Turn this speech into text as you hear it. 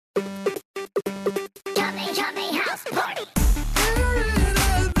Coming house party.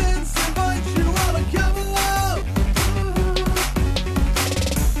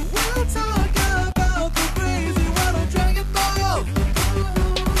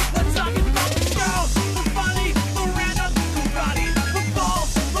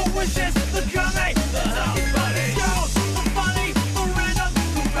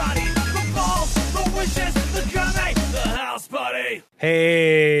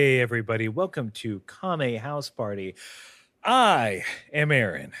 Hey, everybody. Welcome to Kame House Party. I am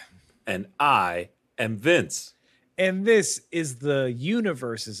Aaron. And I am Vince. And this is the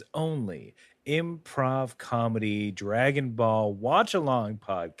universe's only improv comedy Dragon Ball watch-along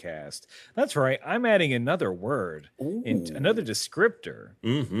podcast. That's right. I'm adding another word, another descriptor.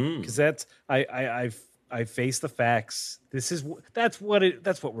 Because that's I face the facts. That's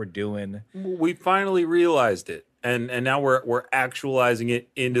what we're doing. We finally realized it. And now we're actualizing it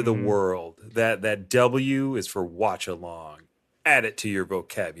into the world. That W is for watch along. Add it to your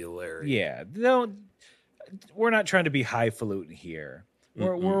vocabulary. Yeah. We're not trying to be highfalutin here.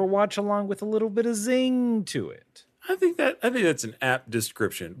 We're watch along with a little bit of zing to it. I think that's an apt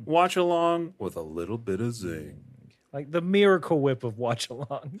description. Watch along with a little bit of zing. Like the Miracle Whip of watch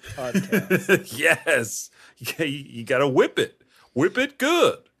along podcast. Yes. You got to whip it. Whip it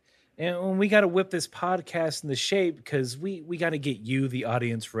good. And we got to whip this podcast into shape because we got to get you, the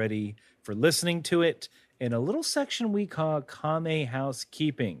audience, ready for listening to it in a little section we call Kame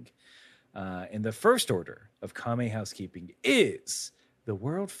Housekeeping. And the first order of Kame Housekeeping is the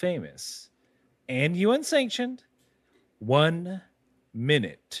world famous and UN sanctioned 1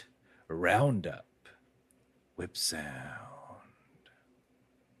 minute roundup whip sound.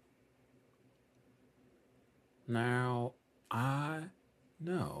 Now, I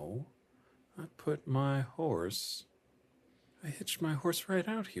know I hitched my horse right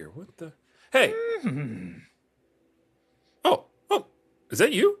out here. What the? Hey! Oh, is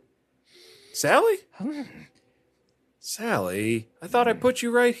that you? Sally? Sally, I thought I put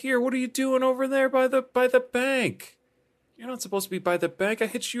you right here. What are you doing over there by the bank? You're not supposed to be by the bank. I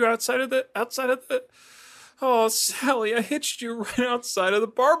hitched you outside of the Oh, Sally, I hitched you right outside of the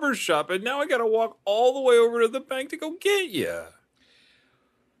barber shop, and now I gotta walk all the way over to the bank to go get you.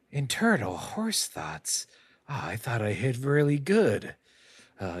 Internal horse thoughts. Oh, I thought I hit really good.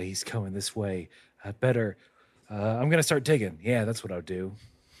 He's coming this way. I'm going to start digging. Yeah, that's what I'll do.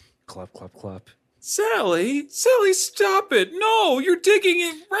 Clop, clop, clop. Sally, stop it. No, you're digging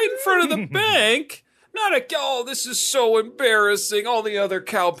it right in front of the bank. Oh, this is so embarrassing. All the other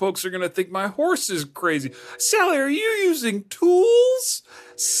cowpokes are going to think my horse is crazy. Sally, are you using tools?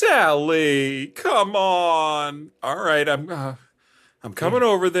 Sally, come on. All right, I'm coming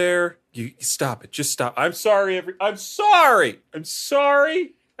over there. You stop it. Just stop. I'm sorry. I'm sorry.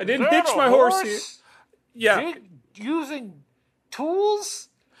 I didn't hitch my horse here. Yeah. Using tools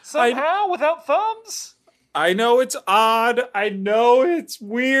somehow without thumbs? I know it's odd. I know it's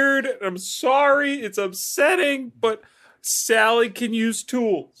weird. I'm sorry. It's upsetting, but Sally can use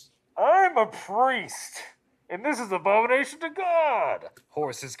tools. I'm a priest, and this is abomination to God.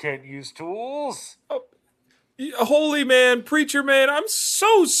 Horses can't use tools. Holy man, preacher man, I'm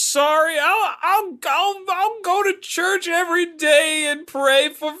so sorry. I'll go to church every day and pray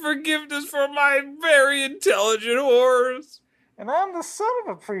for forgiveness for my very intelligent horse. And I'm the son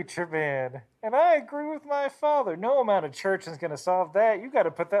of a preacher man, and I agree with my father. No amount of church is going to solve that. You got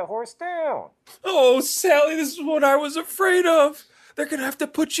to put that horse down. Oh, Sally, this is what I was afraid of. They're going to have to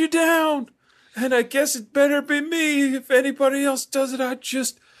put you down. And I guess it better be me. If anybody else does it,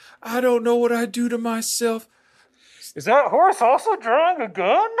 I don't know what I'd do to myself. Is that horse also drawing a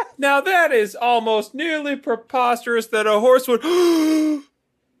gun? Now that is almost nearly preposterous that a horse would...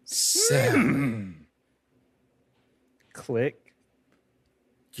 Sally. Click.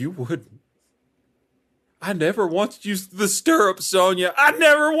 You wouldn't. I never once used the stirrup, Sonia. I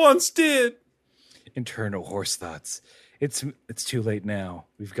never once did. Internal horse thoughts. It's too late now.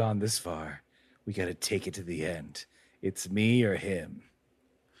 We've gone this far. We got to take it to the end. It's me or him.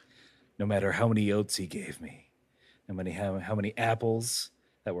 No matter how many oats he gave me. No matter how many apples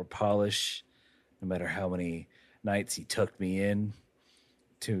that were polished. No matter how many nights he tucked me in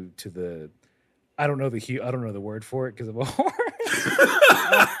to the... I don't know the word for it because I'm a horse.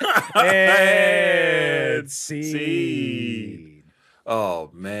 And seed.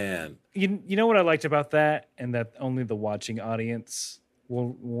 Oh man. You know what I liked about that, and that only the watching audience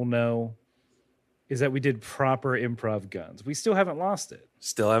will know, is that we did proper improv guns. We still haven't lost it.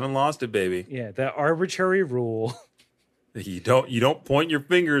 Still haven't lost it, baby. Yeah, that arbitrary rule. You don't point your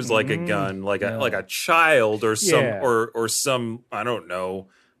fingers like a gun, like a child or some I don't know,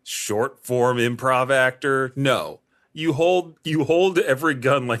 short form improv actor. No. You hold every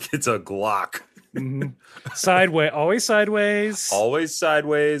gun like it's a Glock. Sideways, always sideways. Always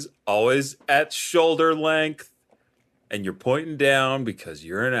sideways, always at shoulder length, and you're pointing down because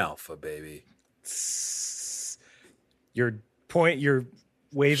you're an alpha, baby. You're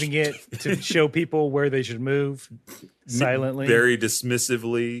waving it to show people where they should move silently. Very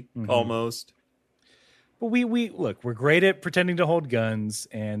dismissively, almost. But we look, we're great at pretending to hold guns,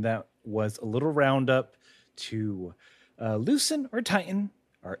 and that was a little roundup to loosen or tighten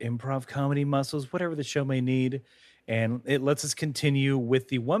our improv comedy muscles, whatever the show may need. And it lets us continue with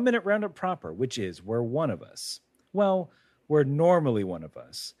the 1 minute roundup proper, which is where where normally one of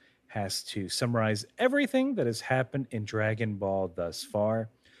us has to summarize everything that has happened in Dragon Ball thus far.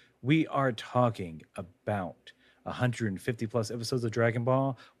 We are talking about 150 plus episodes of Dragon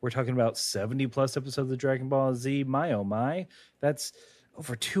Ball. We're talking about 70 plus episodes of Dragon Ball Z. My, oh my. That's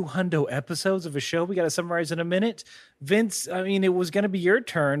over 200 episodes of a show we got to summarize in a minute. Vince, I mean, it was going to be your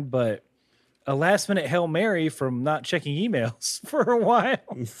turn, but a last minute Hail Mary from not checking emails for a while.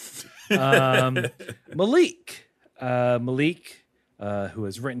 Malik, who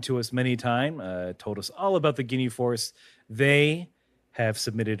has written to us many times, told us all about the Ginyu Force. They have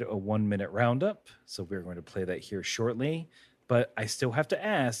submitted a 1 minute roundup, so we're going to play that here shortly. But I still have to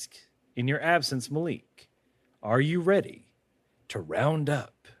ask, in your absence, Malik, are you ready to round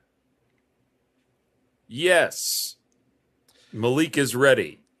up? Yes. Malik is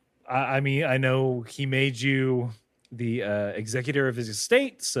ready. I mean, I know he made you the executor of his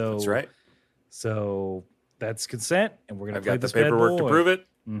estate, so That's right. So that's consent, and we're gonna. I've play got the this bad paperwork to boy. prove it.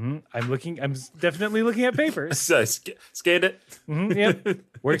 I'm definitely looking at papers. So I scanned it. Yep,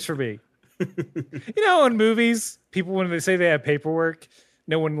 works for me. You know, in movies, people when they say they have paperwork,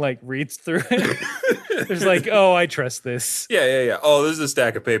 no one like reads through it. There's like, oh, I trust this. Yeah. Oh, this is a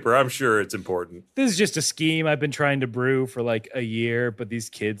stack of paper. I'm sure it's important. This is just a scheme I've been trying to brew for like a year, but these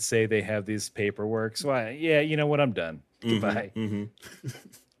kids say they have these paperwork. So you know what? I'm done. Goodbye.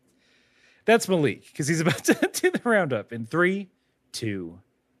 That's Malik, because he's about to do the roundup in 3, 2,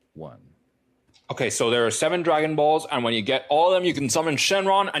 1. Okay, so there are 7 Dragon Balls, and when you get all of them, you can summon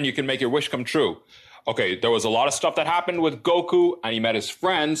Shenron, and you can make your wish come true. Okay, there was a lot of stuff that happened with Goku, and he met his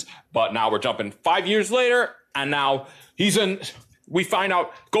friends, but now we're jumping 5 years later, and now we find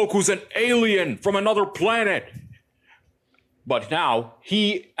out Goku's an alien from another planet. But now,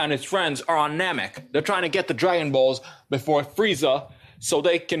 he and his friends are on Namek. They're trying to get the Dragon Balls before Frieza, so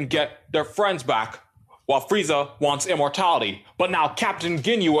they can get their friends back, while Frieza wants immortality. But now Captain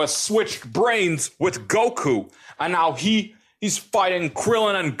Ginyu has switched brains with Goku, and now he's fighting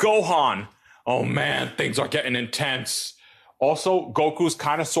Krillin and Gohan. Oh man, things are getting intense. Also, Goku's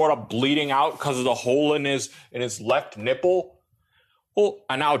kind of sort of bleeding out because of the hole in his left nipple. Oh,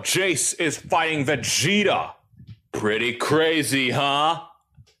 and now Jace is fighting Vegeta. Pretty crazy, huh?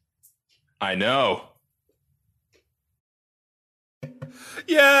 I know.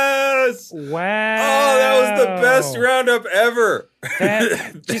 Yes. Wow. Oh, that was the best roundup ever.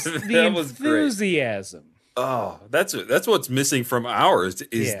 Just the That was great. enthusiasm. Oh, that's what's missing from ours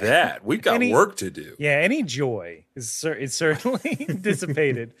is that we've got work to do. Yeah, any joy is certainly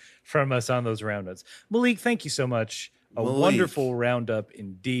dissipated from us on those roundups. Malik, thank you so much. A wonderful roundup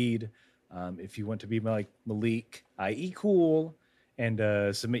indeed. If you want to be like Malik, i.e. cool,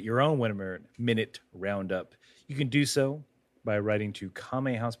 and submit your own 1 minute roundup, you can do so by writing to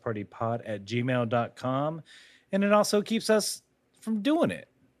kamehousepartypod@gmail.com. And it also keeps us from doing it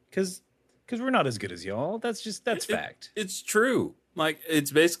because we're not as good as y'all. That's fact. It's true. Like,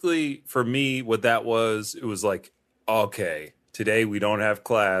 it's basically, for me, what that was, it was like, okay, today we don't have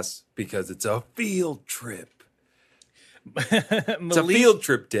class because it's a field trip. It's a field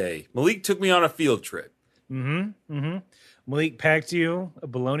trip day. Malik took me on a field trip. Malik packed you a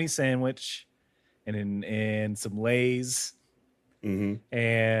bologna sandwich and some Lay's.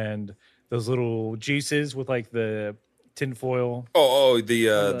 And those little juices with like the tinfoil.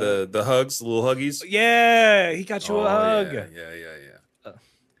 The hugs, the little huggies. Yeah, he got you a hug. Yeah.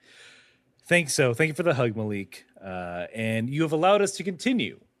 Thank you for the hug, Malik. And you have allowed us to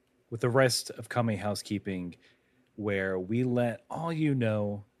continue with the rest of Kame Housekeeping, where we let all you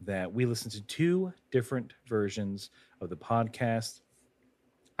know that we listen to 2 different versions of the podcast.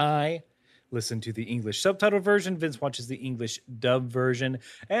 I listen to the English subtitle version. Vince watches the English dub version.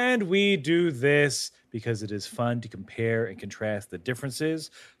 And we do this because it is fun to compare and contrast the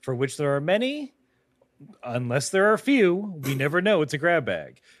differences, for which there are many. Unless there are few, we never know. It's a grab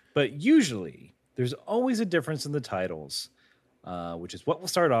bag. But usually, there's always a difference in the titles, which is what we'll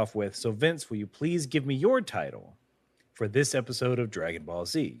start off with. So, Vince, will you please give me your title for this episode of Dragon Ball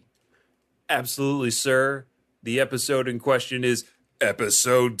Z? Absolutely, sir. The episode in question is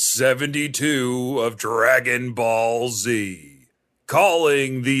episode 72 of Dragon Ball Z,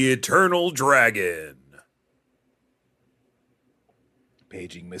 Calling the Eternal Dragon.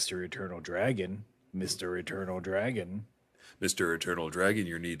 Paging Mr. Eternal Dragon. Mr. Eternal Dragon. Mr. Eternal Dragon,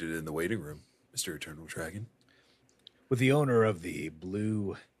 you're needed in the waiting room. Mr. Eternal Dragon. With the owner of the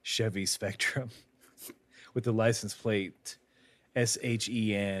blue Chevy Spectrum with the license plate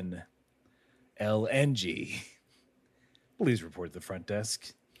SHENLNG. Please report to the front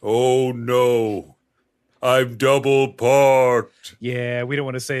desk. Oh no, I'm double parked. Yeah, we don't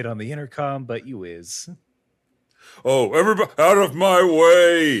want to say it on the intercom, but you is. Oh, everybody out of my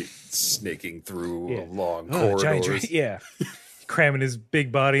way! Snaking through Yeah. a long Oh, corridors. yeah. Cramming his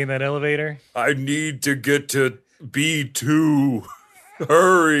big body in that elevator. I need to get to B2.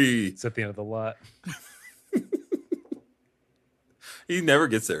 Hurry! It's at the end of the lot. He never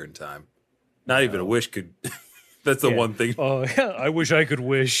gets there in time. Not even a wish could. That's the Yeah. one thing. Oh, I wish I could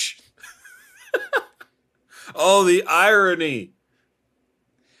wish. Oh, the irony.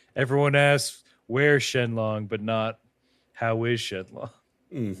 Everyone asks, where's Shenlong, but not, how is Shenlong?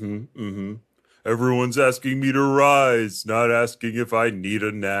 Everyone's asking me to rise, not asking if I need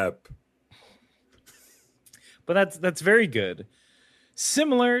a nap. But that's very good.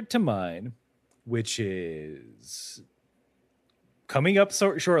 Similar to mine, which is coming up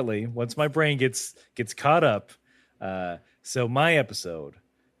shortly once my brain gets caught up. So my episode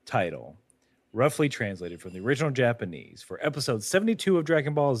title, roughly translated from the original Japanese for episode 72 of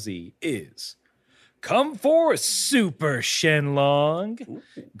Dragon Ball Z, is "Come forth, Super Shenlong.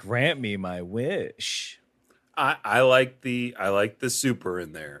 Grant me my wish." I like the super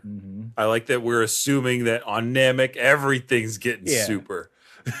in there. I like that we're assuming that on Namek everything's getting Yeah. super.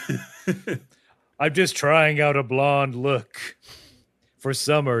 I'm just trying out a blonde look for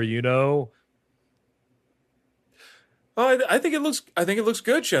summer, you know. Oh, I think it looks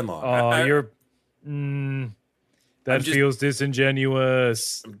good, Shenlong. Oh, I- that I'm just- feels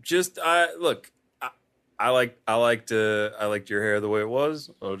disingenuous. just look. I liked your hair the way it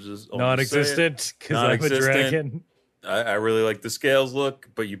was. I'll just say it. Non-existent because I'm a Non-existent. dragon. I really like the scales look,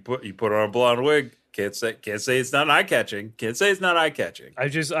 but you put on a blonde wig. Can't say it's not eye catching. Can't say it's not eye catching.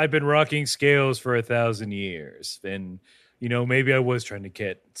 I've been rocking scales for 1,000 years, and maybe I was trying to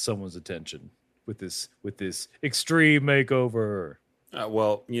get someone's attention with this extreme makeover.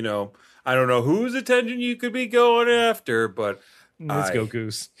 Well, I don't know whose attention you could be going after, but Let's I- go,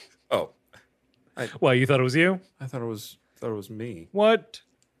 Goose. oh, What, you thought it was you? I thought it was me. What?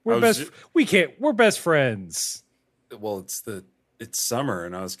 We're I was best. ju- We're best friends. Well, it's summer,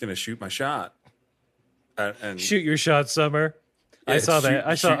 and I was gonna shoot my shot. And Shoot your shot, Summer. I Yeah, saw that.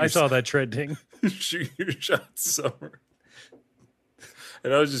 I shoot your saw that trending. shoot your shot, summer.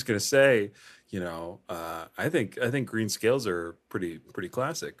 And I was just gonna say, I think green scales are pretty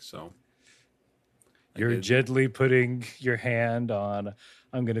classic. So You're did. gently putting your hand on,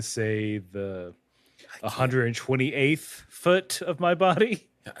 I'm going to say, the 128th foot of my body.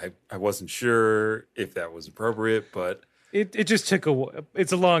 I wasn't sure if that was appropriate, but It just took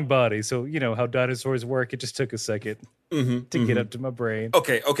it's a long body. So, you know how dinosaurs work. It just took a second to get up to my brain.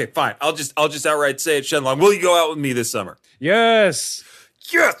 okay, fine. I'll just outright say it, Shenlong. Will you go out with me this summer? Yes.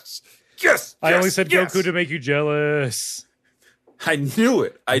 Yes. I only said Goku to make you jealous. I knew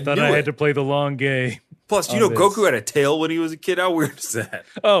it. I Thought knew I it. had to play the long game. Plus, on this. Goku had a tail when he was a kid. How weird is that?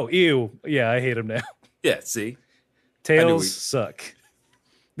 Oh, ew. Yeah, I hate him now. Yeah, see? Tails we- suck.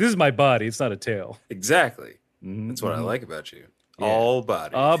 This is my body. It's not a tail. Exactly. Mm-hmm, That's what I like about you. All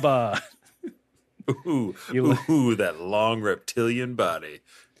body. Abba. Ooh, you- ooh, that long reptilian body.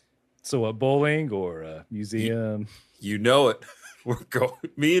 So a bowling or a museum? You know it. We're going.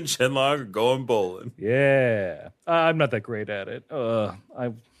 Me and Shenlong are going bowling. Yeah. I'm not that great at it.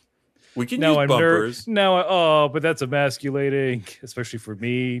 We can Now use I'm bumpers. but that's emasculating, especially for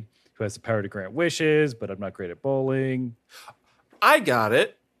me, who has the power to grant wishes, but I'm not great at bowling. I got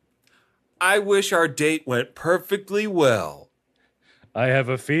it. I wish our date went perfectly well. I have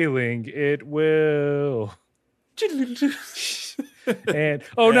a feeling it will. And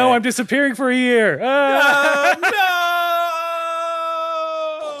no, I'm disappearing for a year. Ah! No!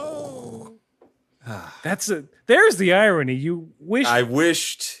 There's the irony. You wish I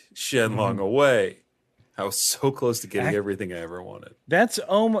wished Shenlong Mm-hmm. away. I was so close to getting everything I ever wanted. that's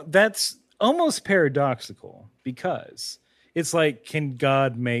almost paradoxical, because it's like, can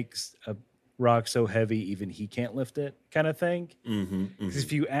God make a rock so heavy even he can't lift it, kind of thing? Because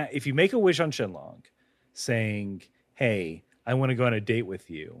if you make a wish on Shenlong, saying, "Hey, I want to go on a date with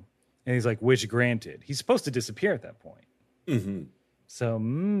you," And he's like, wish granted. He's supposed to disappear at that point. Mm-hmm. So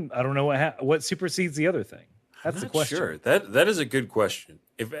I don't know what supersedes the other thing. That's the question. Sure, that is a good question.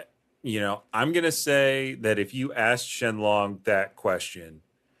 If I'm gonna say that if you asked Shenlong that question,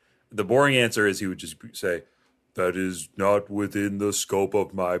 the boring answer is he would just say, "That is not within the scope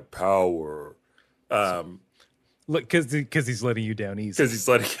of my power." Look, because he's letting you down easy. Because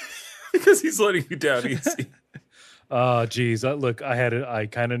he's letting you down easy. Oh, geez. Look, I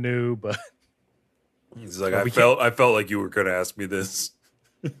kind of knew, but He's like, I felt like you were going to ask me this.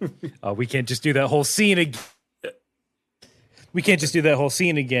 we can't just do that whole scene again. We can't just do that whole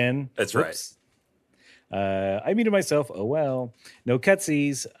scene again. That's Whoops. I muted myself. Oh well, no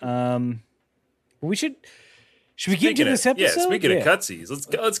cutsies. Should we get into this episode? Yeah, speaking of cutsies,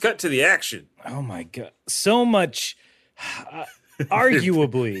 let's cut to the action. Oh my god, so much.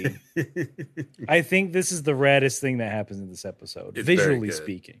 Arguably, I think this is the raddest thing that happens in this episode, visually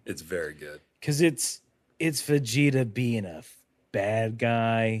speaking. It's very good because it's Vegeta being a bad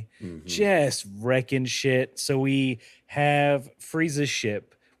guy, just wrecking shit. So we have Frieza's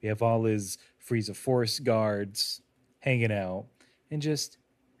ship. We have all his Frieza Force guards hanging out, and just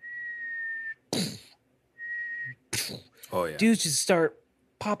dudes just start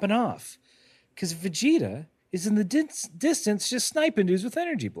popping off because Vegeta is in the distance just sniping dudes with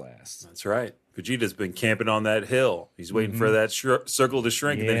energy blasts. That's right. Vegeta's been camping on that hill. He's waiting for that circle to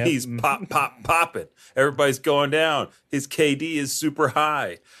shrink, and then he's popping. Everybody's going down. His KD is super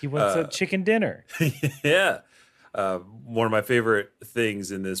high. He wants a chicken dinner. Yeah. One of my favorite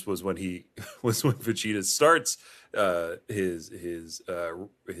things in this was when Vegeta starts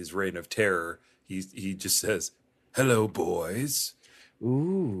his reign of terror. He just says, "Hello, boys."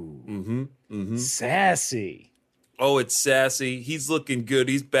 Ooh. Sassy. Oh, it's sassy. He's looking good.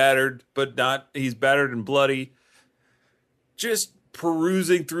 He's battered, but not. He's battered and bloody. Just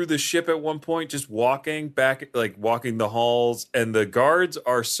perusing through the ship at one point, just walking the halls, and the guards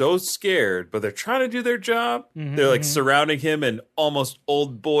are so scared, but they're trying to do their job. They're like surrounding him in almost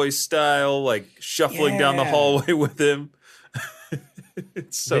old boy style, like shuffling down the hallway with him.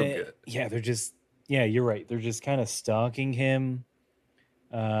 It's so good. Yeah, you're right. They're just kind of stalking him.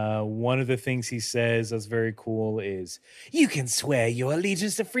 One of the things he says that's very cool is, "You can swear your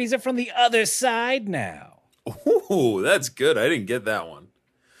allegiance to Frieza from the other side now." Ooh, that's good. I didn't get that one.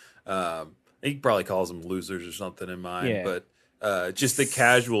 He probably calls them losers or something in mind, but just the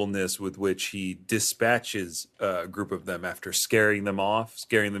casualness with which he dispatches a group of them after scaring them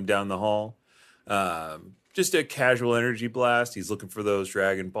down the hall. Just a casual energy blast. He's looking for those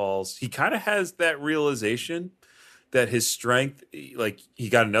Dragon Balls. He kind of has that realization that his strength, like he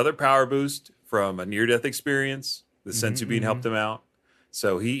got another power boost from a near-death experience. The Senzu Bean helped him out.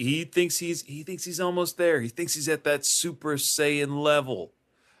 So he thinks he's almost there. He thinks he's at that Super Saiyan level,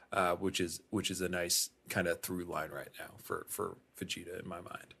 which is a nice kind of through line right now for Vegeta in my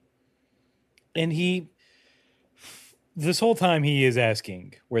mind. And this whole time he is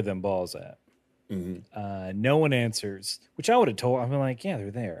asking where them balls at. No one answers, which I would have told. I'm like, yeah,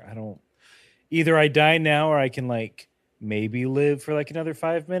 they're there. Either I die now or I can like maybe live for like another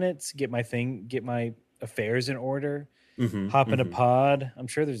 5 minutes, get my affairs in order. Hop in a pod. I'm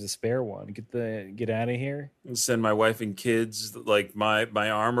sure there's a spare one. Get out of here. Send my wife and kids like my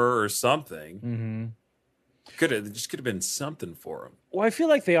armor or something. Could have been something for them. Well, I feel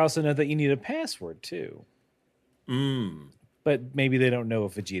like they also know that you need a password too. But maybe they don't know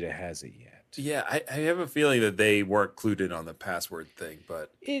if Vegeta has it yet. Yeah, I have a feeling that they weren't clued in on the password thing,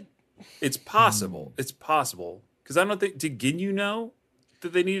 but it's possible. It's possible because I don't think, did Ginyu know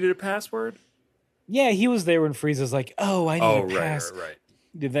that they needed a password? Yeah, he was there when Frieza's like, "Oh, I need a pass." Right.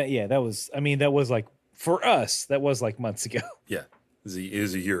 Did that? Yeah, that was. I mean, that was like for us. That was like months ago. Yeah, it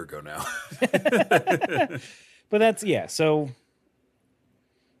was a year ago now. But that's So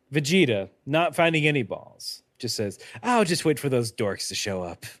Vegeta, not finding any balls, just says, "I'll just wait for those dorks to show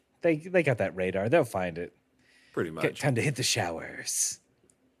up. They got that radar. They'll find it. Pretty much. Time to hit the showers."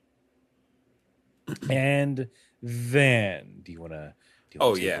 And then, do you want to take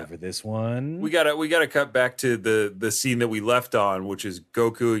over this one? We gotta cut back to the scene that we left on, which is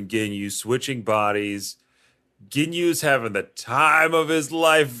Goku and Ginyu switching bodies. Ginyu's having the time of his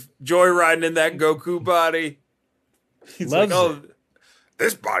life, joyriding in that Goku body. He's Loves like,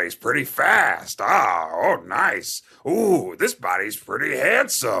 this body's pretty fast. Oh, nice. Ooh, this body's pretty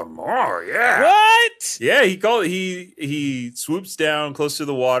handsome. Oh, yeah. What? Yeah, he swoops down close to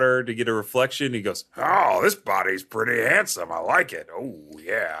the water to get a reflection. He goes, "Oh, this body's pretty handsome. I like it. Oh,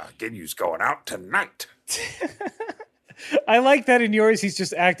 yeah. Ginyu's going out tonight." I like that in yours. He's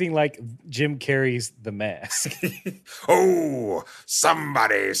just acting like Jim Carrey's The Mask. Oh,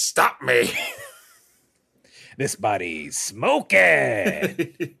 somebody stop me. This body's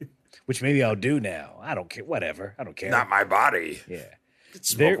smoking. Which maybe I'll do now. I don't care. Whatever. I don't care. Not my body. Yeah.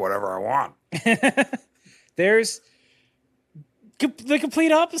 Smoke whatever I want. There's the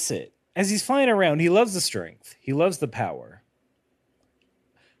complete opposite. As he's flying around, he loves the strength. He loves the power.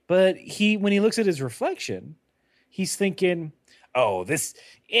 But when he looks at his reflection, he's thinking, oh,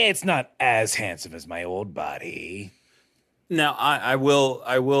 it's not as handsome as my old body. Now, I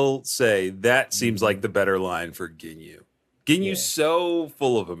will say that seems like the better line for Ginyu. Ginyu's so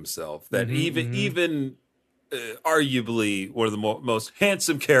full of himself that even arguably one of the most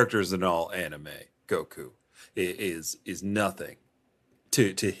handsome characters in all anime, Goku, is nothing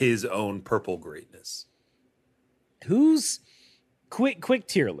to his own purple greatness. Who's quick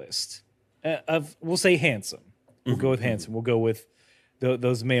tier list of, we'll say handsome. We'll go with handsome. We'll go with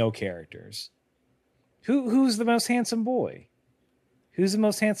those male characters. Who's the most handsome boy? Who's the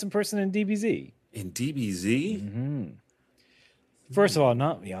most handsome person in DBZ? In DBZ? First of all,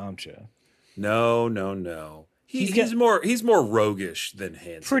 not Yamcha. No. He's more roguish than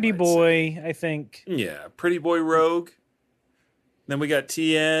handsome. Pretty I'd boy, say. I think. Yeah, pretty boy rogue. Then we got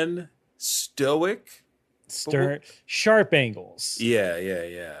Tien, stoic. Sharp angles.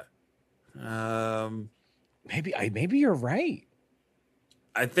 Yeah. Maybe you're right.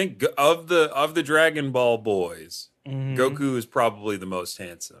 I think of the Dragon Ball boys, Goku is probably the most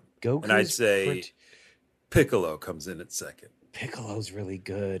handsome. And I'd say Piccolo comes in at second. Piccolo's really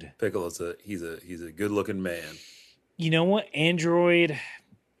good. Piccolo's he's a good looking man. You know what? Android.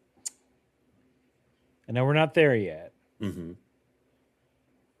 I know we're not there yet.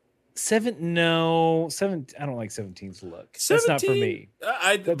 Seven. I don't like 17's look. 17, that's not for me.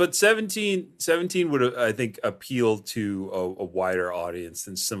 But 17 would, I think, appeal to a wider audience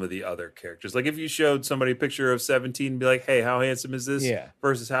than some of the other characters. Like if you showed somebody a picture of 17 and be like, hey, how handsome is this? Yeah.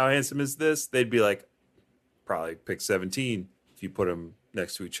 Versus how handsome is this? They'd be like, probably pick 17 if you put them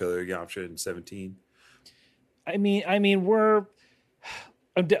next to each other, Yamcha and 17. I mean, I know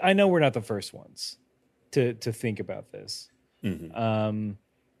we're not the first ones to think about this. I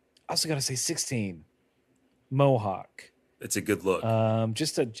also got to say 16, Mohawk. It's a good look.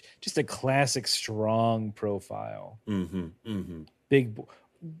 Just a classic strong profile. Big,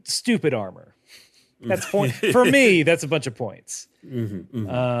 stupid armor. That's point for me. That's a bunch of points.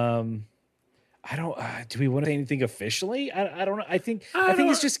 I don't. Do we want to say anything officially? I don't know. I think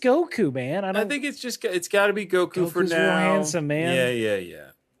it's just Goku, man. I think it's got to be Goku's for now. Real handsome, man. Yeah.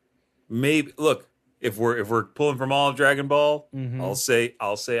 Maybe look. If we're pulling from all of Dragon Ball, I'll say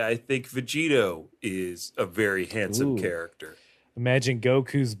I think Vegito is a very handsome character. Imagine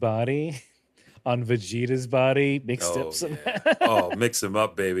Goku's body on Vegeta's body mixed up somehow. Mix them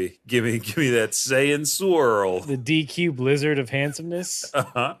up, baby. Give me that Saiyan swirl. The DQ blizzard of handsomeness.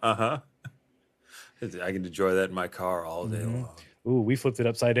 I can enjoy that in my car all day long. Ooh, we flipped it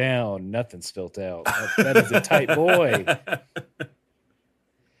upside down. Nothing spilt out. That is a tight boy.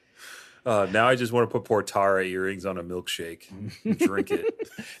 Now I just want to put Portara earrings on a milkshake and drink it.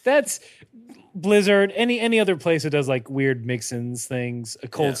 That's Blizzard. Any other place that does like weird mix-ins things, a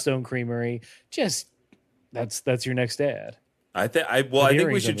Cold Stone Creamery, just that's your next ad. I think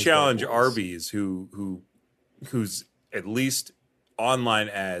we should challenge Arby's, whose at least online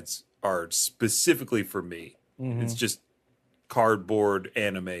ads are specifically for me. It's just cardboard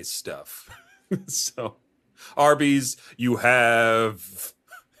anime stuff. So Arby's, you have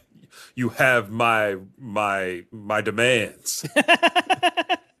my demands.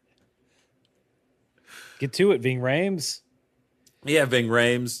 Get to it, Ving Rhames. Yeah, Ving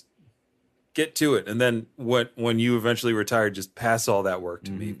Rhames. Get to it. And then when you eventually retire, just pass all that work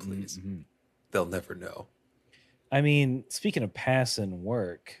to me, please. They'll never know. I mean, speaking of passing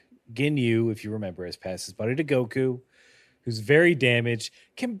work, Ginyu, if you remember, has passed his body to Goku, who's very damaged,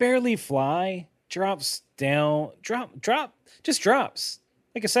 can barely fly, drops down, just drops.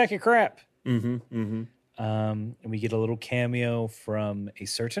 Like a sack of crap. And we get a little cameo from a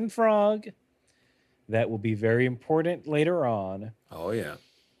certain frog that will be very important later on. Oh, yeah.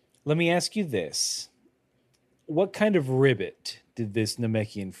 Let me ask you this. What kind of ribbit did this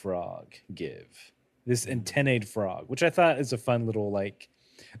Namekian frog give? This antennaed frog, which I thought is a fun little,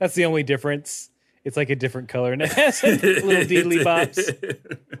 that's the only difference. It's like a different color and it has little deedly bops.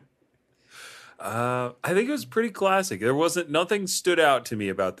 I think it was pretty classic. Nothing stood out to me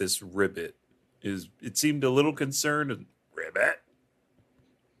about this ribbit. It seemed a little concerned. Ribbit.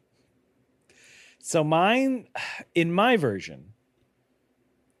 So mine, in my version,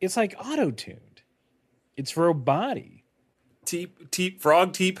 it's like auto-tuned. It's for a body.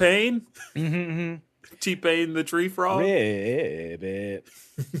 Frog T-Pain? T-Pain the tree frog? Ribbit.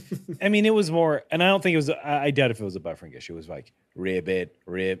 I mean, it was more, and I don't think it was. I doubt if it was a buffering issue. It was like ribbit,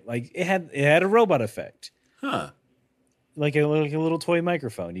 rib. Like it had a robot effect, Huh. like a little toy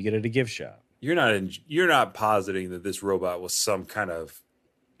microphone you get at a gift shop. You're not positing that this robot was some kind of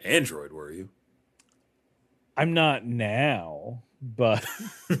android, were you? I'm not now, but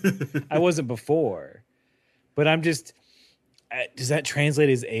I wasn't before. But I'm just. Does that translate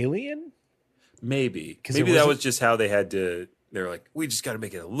as alien? Maybe. 'Cause Maybe it that wasn't- was just how they had to. They're like, we just got to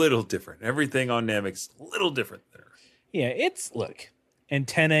make it a little different. Everything on Namek's a little different there. Yeah, look,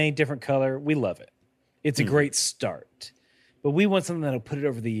 antennae, different color. We love it. It's a great start. But we want something that'll put it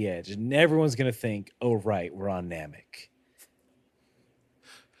over the edge. And everyone's going to think, oh, right, we're on Namek.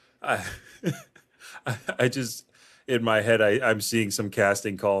 I just, in my head, I'm seeing some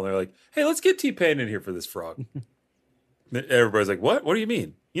casting call, and they're like, hey, let's get T-Pain in here for this frog. Everybody's like, what? What do you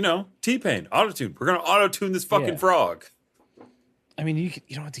mean? You know, T-Pain, auto-tune. We're going to auto-tune this fucking Yeah. frog. I mean, you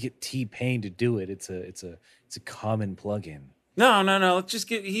don't have to get T-Pain to do it. It's a common plugin. No. Let's just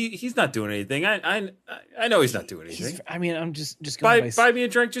get, he's not doing anything. I know he's not doing anything. I'm just going Buy Me a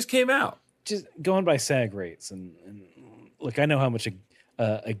Drink just came out. just going by SAG rates. And look, I know how much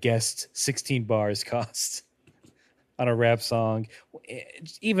a guest 16 bars cost on a rap song.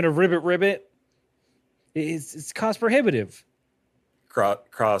 Even a ribbit. It's cost prohibitive.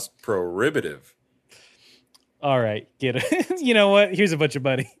 Cross prohibitive. All right, get it. You know what? Here's a bunch of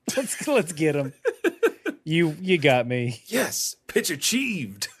money. Let's get them. You got me. Yes, pitch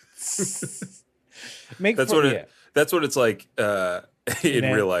achieved. Make That's for, what yeah. it. That's what it's like in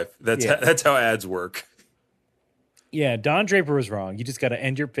ad- real life. That's yeah. that's how ads work. Yeah, Don Draper was wrong. You just got to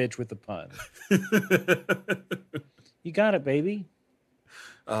end your pitch with a pun. You got it, baby.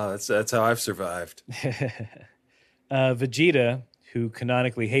 That's how I've survived. Vegeta, who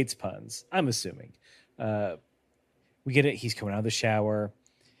canonically hates puns, I'm assuming. We get it. He's coming out of the shower.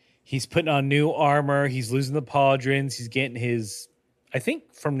 He's putting on new armor. He's losing the pauldrons. He's getting his, I think,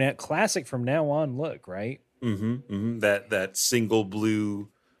 classic from now on look, right? Mm-hmm. That single blue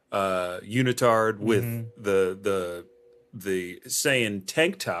unitard with the Saiyan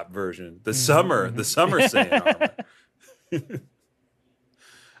tank top version, the summer Saiyan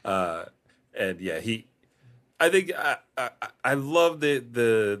armor. And yeah, I think I love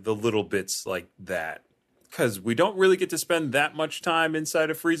the little bits like that, because we don't really get to spend that much time inside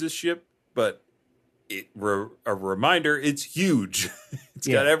of Frieza's ship, but a reminder, it's huge. It's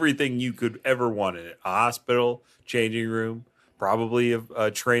got everything you could ever want in it: a hospital, changing room, probably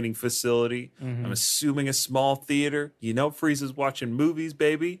a training facility. I'm assuming a small theater. You know, Frieza's watching movies,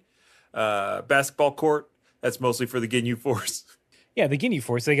 baby. Basketball court. That's mostly for the Ginyu Force. Yeah, the Ginyu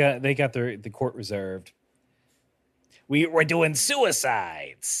Force. They got the court reserved. We're doing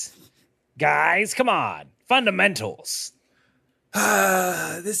suicides, guys. Come on, fundamentals.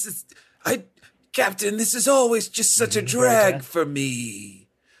 Captain, this is always just such a drag for me.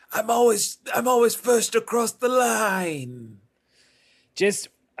 I'm always first across the line.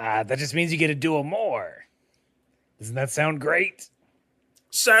 That just means you get to do them more. Doesn't that sound great?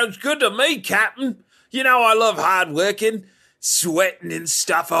 Sounds good to me, Captain. You know I love hard working, sweating and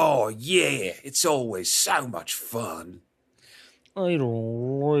stuff. Oh yeah, it's always so much fun. I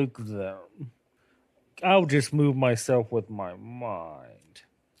don't like them. I'll just move myself with my mind.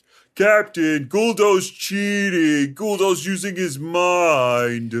 Captain, Guldo's cheating. Guldo's using his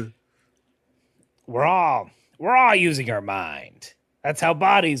mind. We're all using our mind. That's how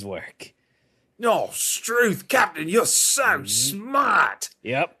bodies work. No, Struth, Captain, you're so smart.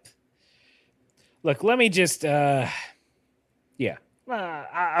 Yep. Look, let me just, I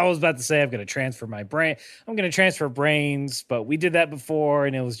was about to say I'm going to transfer my brain. I'm going to transfer brains, but we did that before,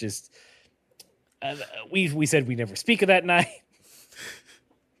 and it was just, we said we never speak of that night.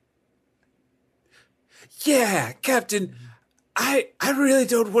 Yeah, Captain, I really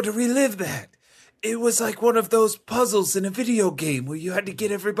don't want to relive that. It was like one of those puzzles in a video game where you had to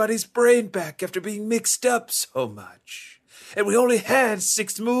get everybody's brain back after being mixed up so much. And we only had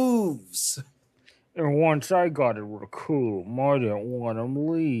 6 moves. And once I got it with a cool, I didn't want him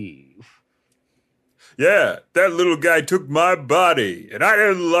leave. Yeah, that little guy took my body, and I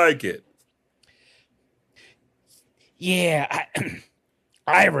didn't like it. Yeah,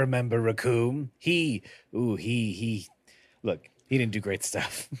 I remember Raccoon. Look, he didn't do great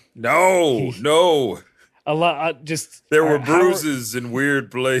stuff. No. A lot, just There were how- bruises in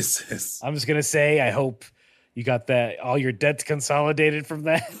weird places. I'm just gonna say, I hope you got all your debts consolidated from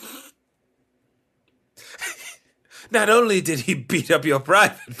that. Not only did he beat up your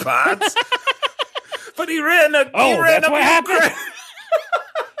private parts, But he ran up. Oh, he ran that's up what your happened?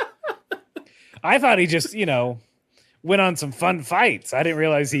 gra- I thought he just, went on some fun fights. I didn't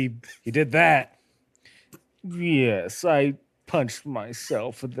realize he did that. Yes, I punched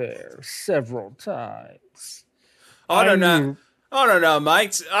myself there several times. I don't know. knew- I don't know,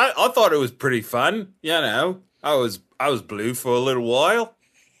 mates. I thought it was pretty fun. You know, I was blue for a little while.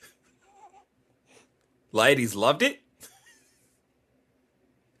 Ladies loved it.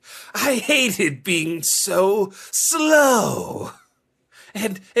 I hated being so slow.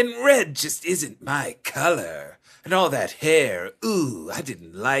 And red just isn't my color. And all that hair, ooh, I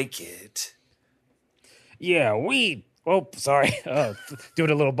didn't like it. Yeah, oh, sorry.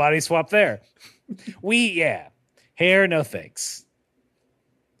 Doing a little body swap there. Hair, no thanks.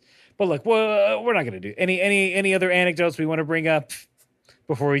 But look, well, we're not going to do any other anecdotes we want to bring up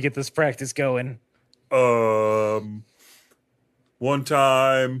before we get this practice going. One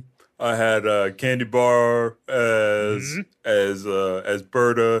time I had a candy bar as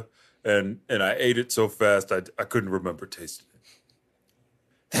Berta, and I ate it so fast I couldn't remember tasting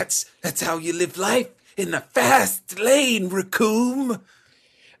it. That's how you live life in the fast lane, Raccoon.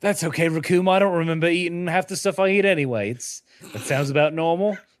 That's okay, Raccoon. I don't remember eating half the stuff I eat anyway. That sounds about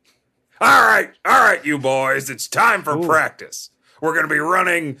normal. All right, you boys. It's time for practice. We're gonna be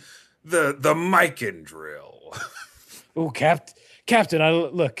running the Mikan drill. Oh, Captain,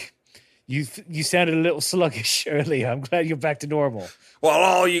 look. You sounded a little sluggish earlier. I'm glad you're back to normal. While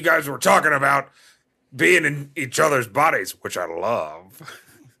all you guys were talking about being in each other's bodies, which I love,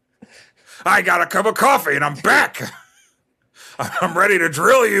 I got a cup of coffee and I'm back. I'm ready to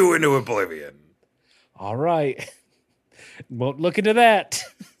drill you into oblivion. All right. Won't look into that.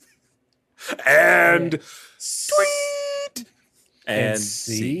 And tweet and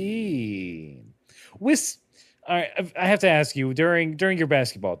see. All right, I have to ask you during your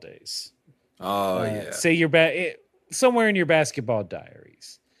basketball days. Oh yeah. Say somewhere in your basketball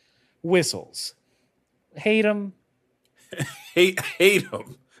diaries. Whistles. Hate them. Hate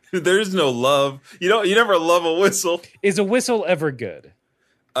them. There's no love. You never love a whistle. Is a whistle ever good?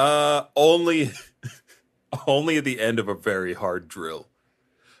 Only at the end of a very hard drill.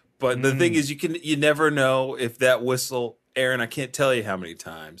 But the thing is, you never know if that whistle, Aaron, I can't tell you how many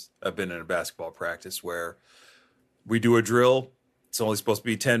times I've been in a basketball practice where we do a drill. It's only supposed to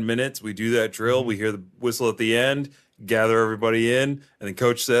be 10 minutes. We do that drill. We hear the whistle at the end, gather everybody in, and the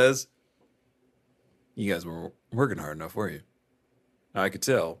coach says, "You guys weren't working hard enough, were you? I could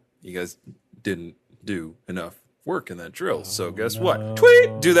tell you guys didn't do enough work in that drill. So guess what?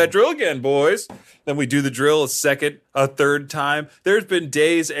 Tweet! Do that drill again, boys." Then we do the drill a second, a third time. There's been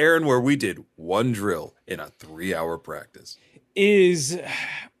days, Aaron, where we did one drill in a 3-hour practice. Is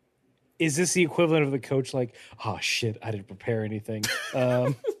this the equivalent of the coach like, oh shit, I didn't prepare anything.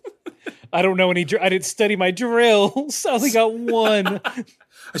 I don't know I didn't study my drills. I only got one.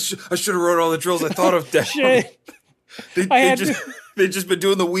 I should have wrote all the drills I thought of down. Shit. They've just been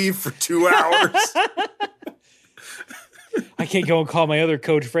doing the weave for 2 hours. I can't go and call my other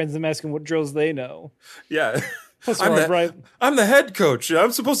coach friends and ask them what drills they know. Yeah. That's I'm I'm the head coach.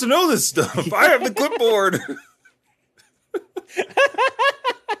 I'm supposed to know this stuff. I have the clipboard.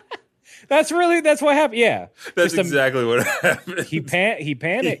 That's what happened. Yeah. That's exactly what happened. He panicked. He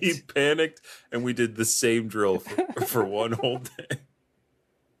panicked, and we did the same drill for one whole day.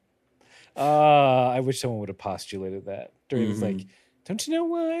 I wish someone would have postulated that. During It's like, don't you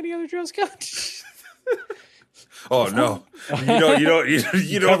know any other drills, coach? Oh no!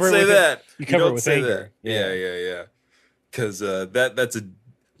 You don't say that. You cover it with anger. Yeah. Because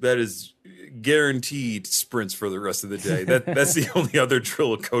that is guaranteed sprints for the rest of the day. That's the only other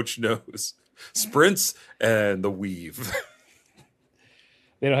drill a coach knows: sprints and the weave.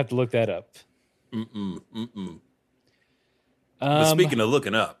 They don't have to look that up. But speaking of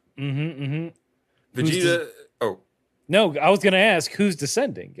looking up, Vegeta. No, I was going to ask who's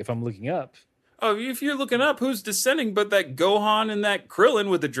descending if I'm looking up. Oh, if you're looking up, who's descending but that Gohan and that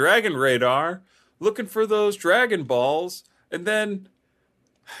Krillin with the Dragon Radar looking for those Dragon Balls, and then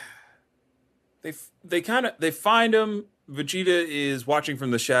they find him. Vegeta is watching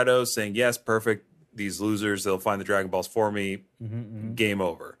from the shadows saying, "Yes, perfect. These losers, they'll find the Dragon Balls for me. Game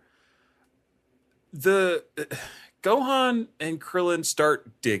over." The Gohan and Krillin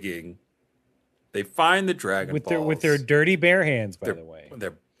start digging. They find the Dragon Balls with their dirty bare hands, by the way.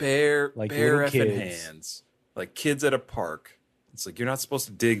 They're bare little effing kids. hands, like kids at a park. It's like you're not supposed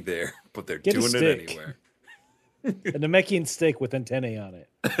to dig there, but they're Get a doing it stick. anywhere. A Namekian stick with antennae on it.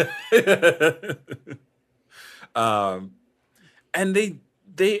 And they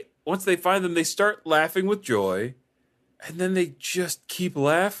once they find them, they start laughing with joy, and then they just keep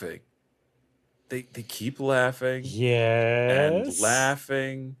laughing. they keep laughing Yes. and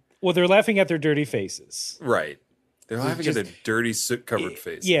laughing. Well, they're laughing at their dirty faces. Right. They're laughing at just- their dirty, soot-covered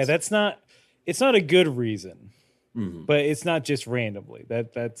faces. Yeah, it's not a good reason, Mhm. but it's not just randomly.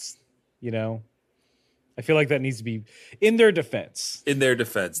 That's I feel like that needs to be in their defense. In their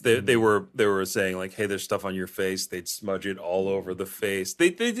defense, they were saying like, "Hey, there's stuff on your face." They'd smudge it all over the face. They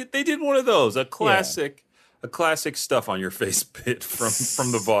did one of those, a classic stuff on your face bit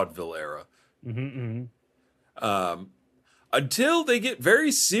from the vaudeville era. Until they get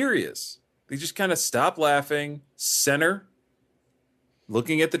very serious, they just kind of stop laughing, center,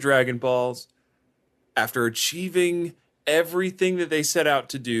 looking at the Dragon Balls. After achieving everything that they set out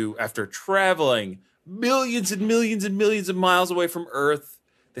to do, after traveling millions and millions and millions of miles away from Earth,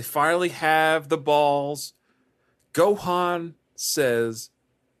 they finally have the balls. Gohan says,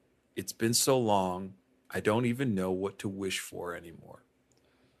 "It's been so long, I don't even know what to wish for anymore."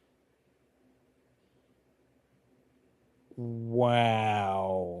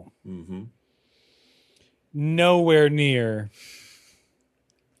 Wow. Mm-hmm. Nowhere near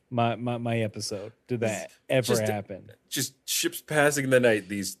my episode did that ever Just- happen. Just ships passing the night.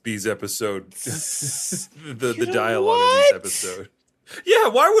 These episodes, the You know dialogue what? in this episode. Yeah,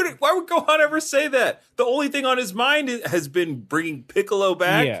 why would Gohan ever say that? The only thing on his mind has been bringing Piccolo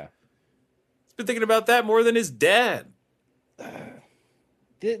back. Yeah. He's been thinking about that more than his dad.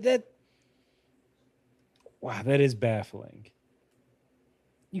 That wow, that is baffling.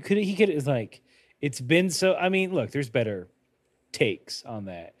 He could it's like it's been so. I mean, look, there's better takes on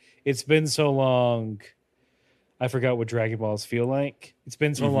that. It's been so long. I forgot what Dragon Balls feel like. It's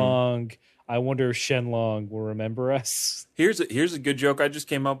been so long. I wonder if Shenlong will remember us. Here's a good joke I just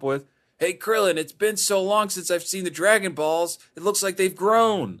came up with. Hey Krillin, it's been so long since I've seen the Dragon Balls. It looks like they've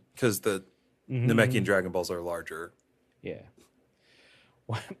grown because the Namekian Dragon Balls are larger. Yeah.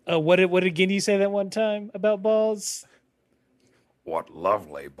 What did Ginny say that one time about balls? What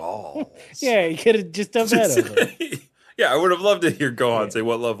lovely balls! Yeah, you could have just done that over. Yeah, I would have loved to hear Gohan say,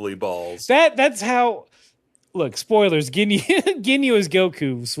 "What lovely balls." That's how. Look, spoilers. Ginyu as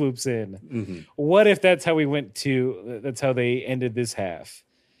Goku swoops in. What if that's how we went to? That's how they ended this half.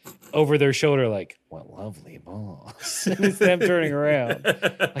 Over their shoulder, like, what lovely balls. And it's them turning around,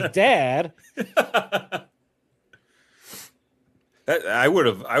 like, Dad. I would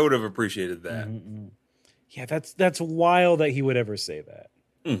have appreciated that. Yeah, that's wild that he would ever say that.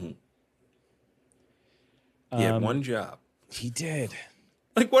 He had one job. He did.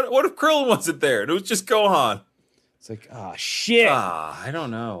 Like, what if Krillin wasn't there and it was just Gohan? It's like, oh shit. I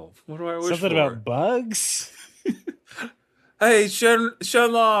don't know. What do I wish Something for? about bugs. Hey,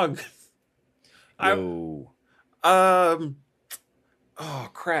 Shenlong. Yo. Oh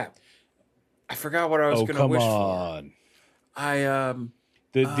crap! I forgot what I was Oh, gonna come wish on. for.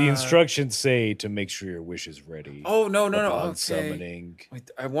 The instructions say to make sure your wish is ready. Oh no! upon Okay. summoning. Wait,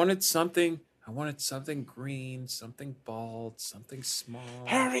 I wanted something green, something bald, something small.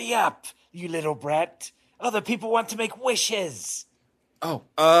 Hurry up, you little brat. Other people want to make wishes. Oh,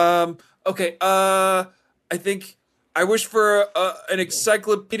 okay. I think I wish for an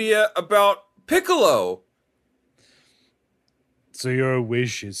encyclopedia about Piccolo. So your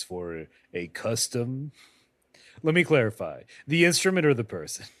wish is for a custom? Let me clarify. The instrument or the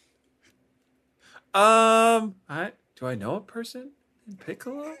person? Do I know a person in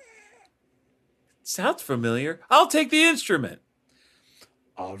Piccolo? Sounds familiar. I'll take the instrument.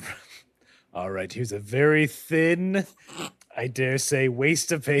 All right, here's a very thin, I dare say,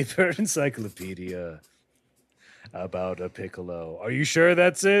 waste of paper encyclopedia about a Piccolo. Are you sure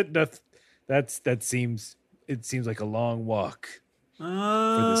that's it? That seems like a long walk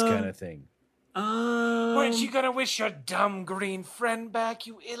for this kind of thing. Weren't you gonna wish your dumb green friend back,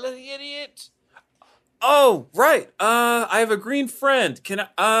 you idiot? Oh, right. I have a green friend. Can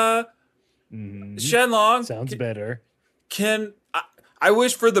I? Shenlong. Sounds better. I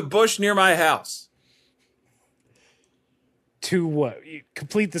wish for the bush near my house. To what?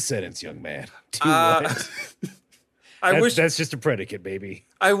 Complete the sentence, young man. To what? That's just a predicate, baby.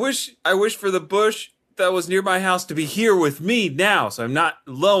 I wish for the bush that was near my house to be here with me now, so I'm not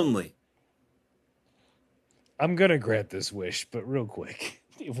lonely. I'm gonna grant this wish, but real quick,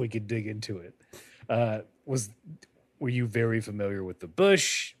 if we could dig into it, were you very familiar with the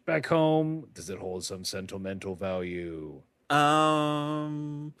bush back home? Does it hold some sentimental value? I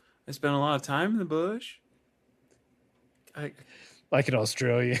spent a lot of time in the bush. Like in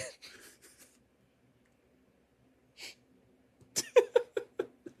Australia.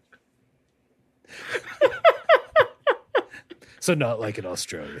 So not like in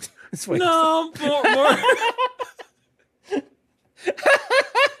Australia. That's what No, more.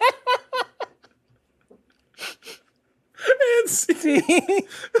 See?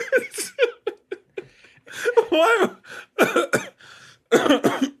 Why?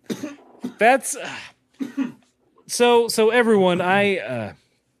 That's so everyone, I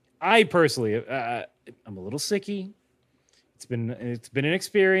personally I'm a little sicky. It's been an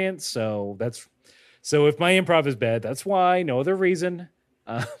experience, so if my improv is bad, that's why, no other reason.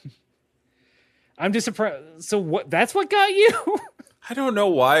 I'm just surprised. So what, that's what got you? I don't know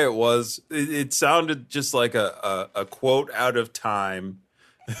why it was. It sounded just like a quote out of time.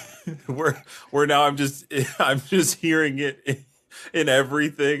 where now I'm just hearing it in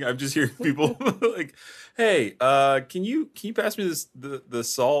everything. I'm just hearing people like, "Hey, can you pass me the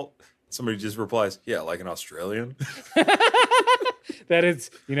salt?" Somebody just replies, "Yeah, like an Australian." That is,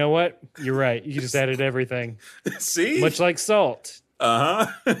 you know what? You're right. You just added everything. See, Much like salt.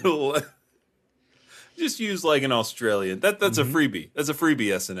 Just use like an Australian. That's a freebie. That's a freebie.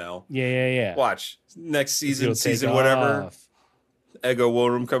 SNL. Yeah. Watch next season, It'll season take whatever. off. Ego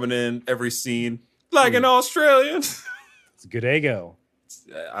Worum coming in every scene like an Australian. It's a good ego.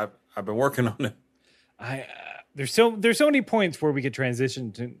 I've been working on it. There's so many points where we could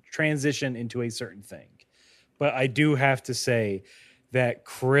transition into a certain thing, but I do have to say that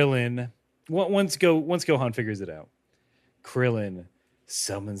Krillin, once Gohan figures it out, Krillin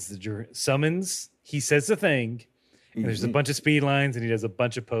summons. He says the thing. And there's a bunch of speed lines, and he does a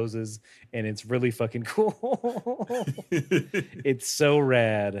bunch of poses, and it's really fucking cool. It's so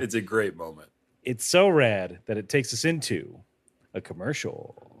rad. It's a great moment. It's so rad that it takes us into a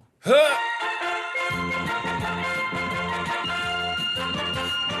commercial.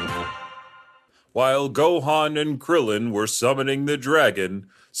 While Gohan and Krillin were summoning the dragon,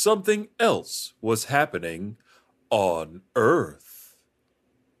 something else was happening on Earth.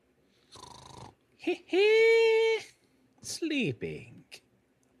 Sleeping.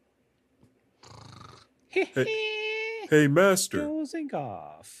 Hey, Master. Dozing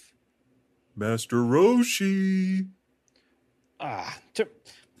off. Master Roshi.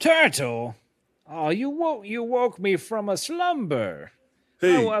 Turtle. Oh, you woke me from a slumber.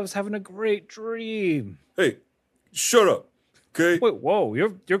 Hey. Oh, I was having a great dream. Hey, shut up, okay? Wait, whoa,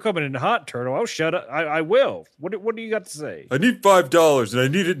 you're coming in hot, Turtle. I'll shut up. I will. What do you got to say? I need $5 and I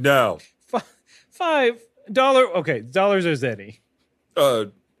need it now. $5. Okay, dollars or zenny.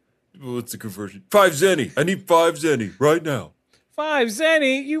 What's the conversion? 5 zenny. I need 5 zenny right now. 5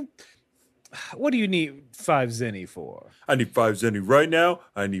 zenny? What do you need 5 zenny for? I need 5 zenny right now.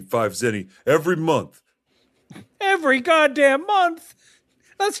 I need 5 zenny every month. Every goddamn month?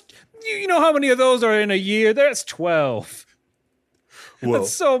 That's, you know how many of those are in a year? That's 12. Well,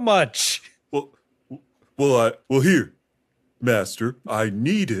 That's so much. Well, here, Master, I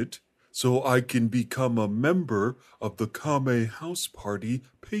need it so I can become a member of the Kame House Party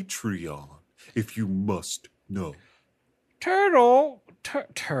Patreon, if you must know. Turtle,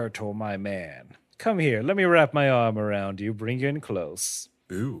 my man. Come here. Let me wrap my arm around you. Bring you in close.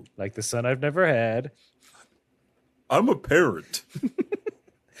 Ew. Like the son I've never had. I'm a parent.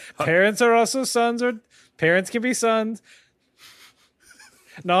 Parents are also sons, or parents can be sons.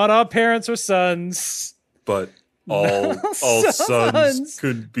 Not all parents are sons. But all sons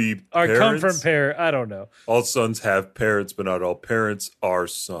could be parents. Or come from parents. I don't know. All sons have parents, but not all parents are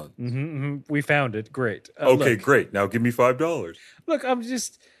sons. We found it. Great. Okay, look. great. Now give me $5. Look, I'm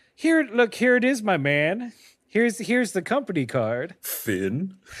just here. Look, here it is, my man. Here's the company card.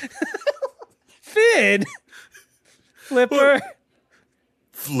 Finn? Finn. Flipper.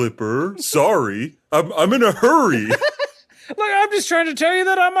 Flipper? Sorry. I'm in a hurry. Look, I'm just trying to tell you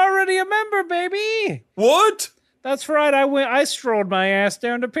that I'm already a member, baby. What? That's right. I strolled my ass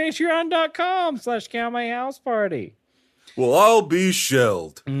down to patreon.com/CowMyHouseParty. Well, I'll be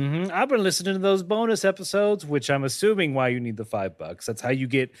shelled. I've been listening to those bonus episodes, which I'm assuming why you need the $5. That's how you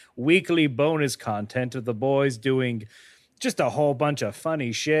get weekly bonus content of the boys doing just a whole bunch of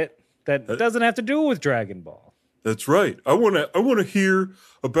funny shit that doesn't have to do with Dragon Ball. That's right. I wanna hear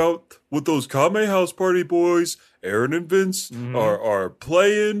about what those Kame House Party boys, Aaron and Vince, are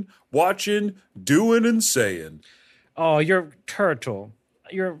playing, watching, doing, and saying. Oh, you're Turtle.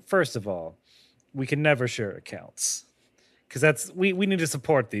 First of all, we can never share accounts. Because we need to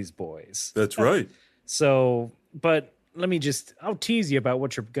support these boys. That's right. So, but I'll tease you about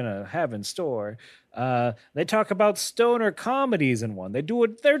what you're gonna have in store. They talk about stoner comedies in one.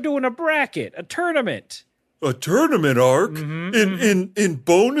 They're doing a bracket, a tournament. A tournament arc in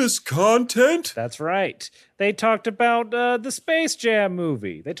bonus content? That's right. They talked about the Space Jam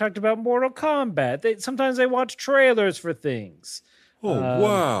movie. They talked about Mortal Kombat. Sometimes they watch trailers for things. Oh,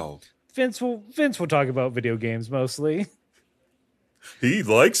 wow. Vince will talk about video games mostly. He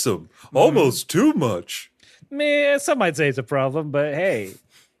likes them almost too much. Man, some might say it's a problem, but hey,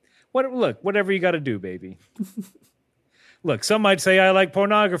 whatever you got to do, baby. Look, some might say I like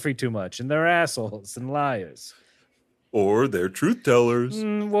pornography too much, and they're assholes and liars. Or they're truth tellers.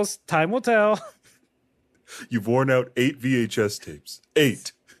 Well, time will tell. You've worn out 8 VHS tapes.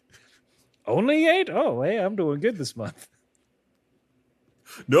 8. Only 8? Oh, hey, I'm doing good this month.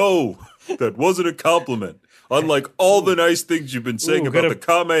 No, that wasn't a compliment. Unlike all the nice things you've been saying about the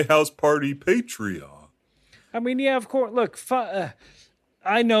Kame House Party Patreon. I mean, yeah, of course. Look,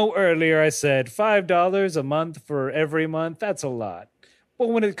 I know earlier I said $5 a month for every month. That's a lot. But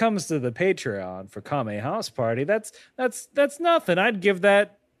when it comes to the Patreon for Kame House Party, that's nothing. I'd give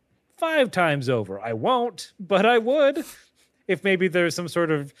that 5 times over. I won't, but I would. If maybe there's some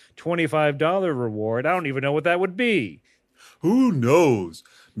sort of $25 reward. I don't even know what that would be. Who knows?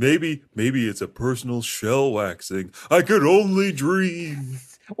 Maybe it's a personal shell waxing. I could only dream.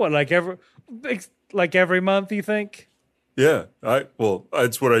 What, like every month, you think? Yeah,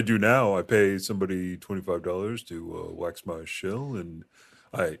 that's what I do now. I pay somebody $25 to wax my shell, and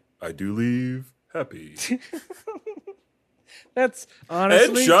I do leave happy That's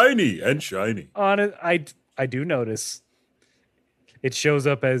honestly and shiny. I do notice. It shows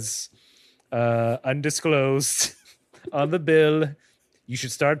up as undisclosed on the bill. You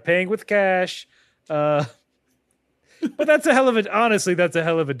should start paying with cash. But that's a hell of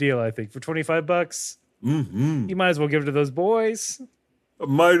a deal, I think. For $25, Mm-hmm. you might as well give it to those boys.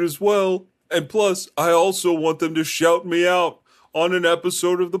 Might as well. And plus, I also want them to shout me out on an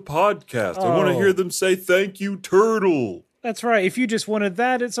episode of the podcast. I want to hear them say, "Thank you, Turtle." That's right. If you just wanted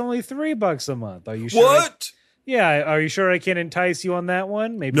that, it's only $3 a month. Are you sure? What? Are you sure I can entice you on that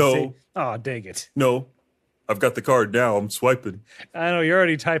one? Maybe. No. Oh, dang it. No. I've got the card now. I'm swiping. I know, you're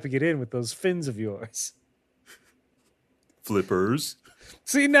already typing it in with those fins of yours. Flippers.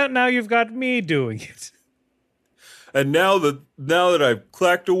 See, now you've got me doing it. And now that I've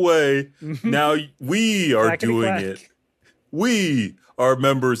clacked away, now we are doing Clackety-clack. it. We are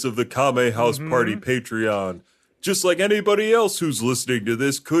members of the Kame House Party Patreon, just like anybody else who's listening to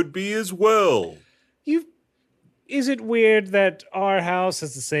this could be as well. Is it weird that our house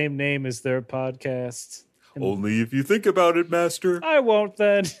has the same name as their podcast? Only if you think about it, Master. I won't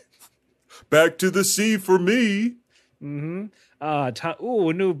then. Back to the sea for me. A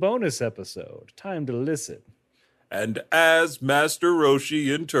new bonus episode. Time to listen. And as Master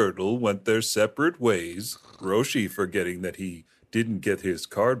Roshi and Turtle went their separate ways, Roshi forgetting that he didn't get his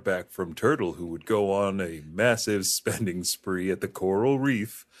card back from Turtle, who would go on a massive spending spree at the coral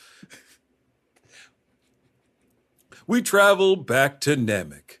reef, we travel back to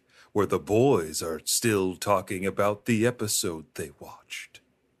Namek, where the boys are still talking about the episode they watched.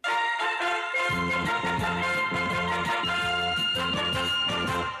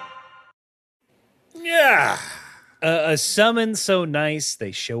 Yeah. A summon so nice,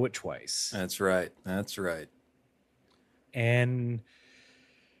 they show it twice. That's right. That's right. And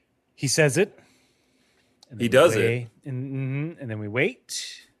he says it. And then He does we it. wait, and then we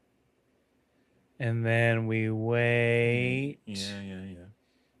wait. And then we wait. Yeah.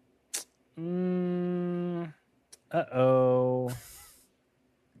 Uh-oh.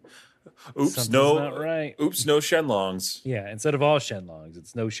 Oops, Something's no. not right. Oops, no Shenlongs. Yeah, instead of all Shenlongs,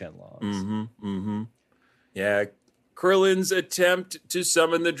 it's no Shenlongs. Yeah, Krillin's attempt to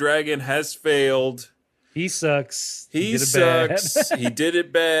summon the dragon has failed. He sucks. He did it bad. sucks. He did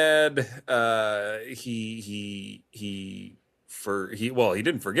it bad. He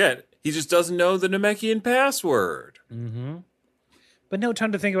didn't forget. He just doesn't know the Namekian password. But no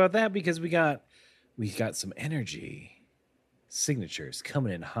time to think about that because we got some energy signatures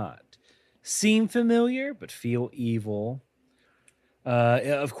coming in hot. Seem familiar, but feel evil.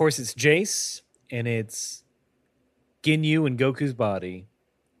 Of course, it's Jace, and it's Ginyu and Goku's body.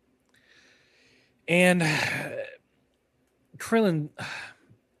 And Krillin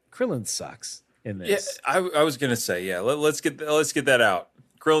sucks in this. Yeah, I was gonna say, yeah. Let's get that out.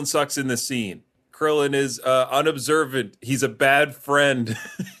 Krillin sucks in this scene. Krillin is unobservant. He's a bad friend.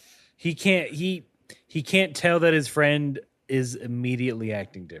 He can't tell that his friend is immediately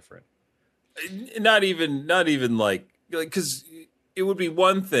acting different. Not even like because it would be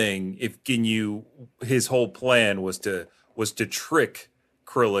one thing if Ginyu, his whole plan was to trick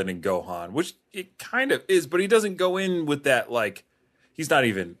Krillin and Gohan, which it kind of is, but he doesn't go in with that like he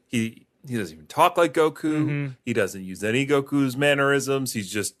doesn't even talk like Goku. He doesn't use any Goku's mannerisms.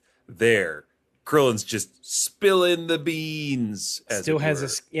 He's just there. Krillin's just spilling the beans. Still has a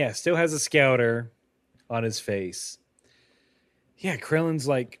scouter on his face. Yeah, Krillin's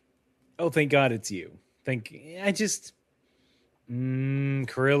like, oh, thank God it's you.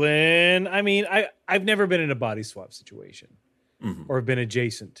 Krillin. I mean, I've never been in a body swap situation Mhm. or been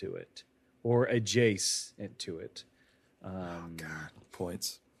adjacent to it or adjacent to it.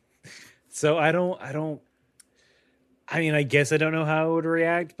 Points. So I mean, I guess I don't know how I would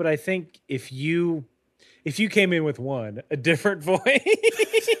react, but I think if you came in with a different voice,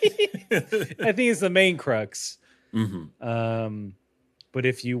 I think it's the main crux. Mm-hmm. But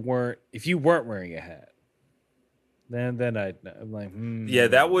if you weren't wearing a hat, then I'm like, Yeah,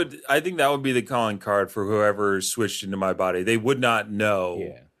 I think that would be the calling card for whoever switched into my body. They would not know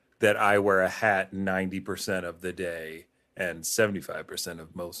Yeah. that I wear a hat 90% of the day and 75%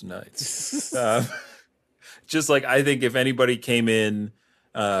 of most nights. Just like I think if anybody came in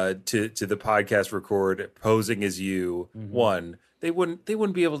to the podcast record posing as you, one, they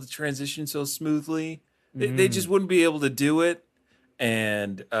wouldn't be able to transition so smoothly. They just wouldn't be able to do it.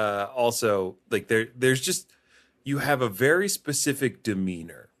 And also, like there's just, you have a very specific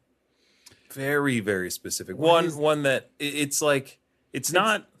demeanor, very, very specific. One that it's like it's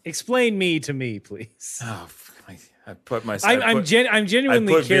not. Explain me to me, please. Oh, I put myself. I'm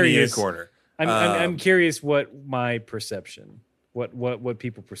genuinely I put Vinny in a curious. corner. I'm curious what my perception, what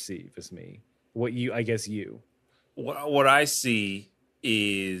people perceive as me. What you. What I see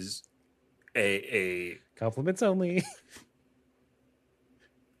is a Compliments only.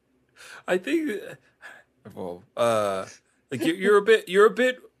 I think, well, like you're a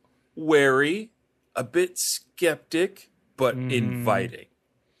bit wary, a bit skeptic, but inviting.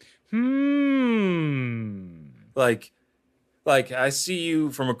 Like I see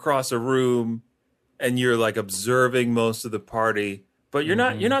you from across a room, and you're like observing most of the party, but you're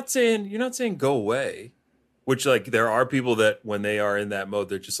not saying go away. Which, like, there are people that when they are in that mode,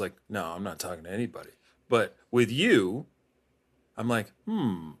 they're just like, no, I'm not talking to anybody. But with you, I'm like,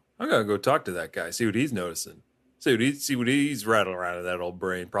 I'm gonna go talk to that guy, see what he's noticing, see what he's rattling around in that old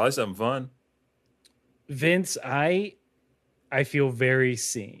brain. Probably something fun. Vince, I feel very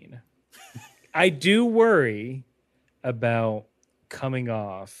seen. I do worry about coming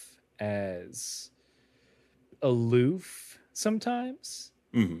off as aloof sometimes.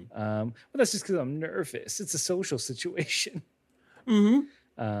 But that's just because I'm nervous. It's a social situation.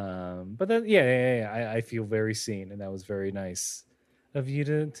 But then, yeah, I feel very seen, and that was very nice of you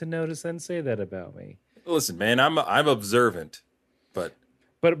to notice and say that about me. Listen, man, I'm observant, but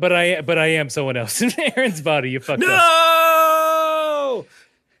I am someone else in Aaron's body. You fucked up. no.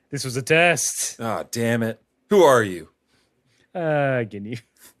 This was a test. Ah, damn it. Who are you? Ginyu.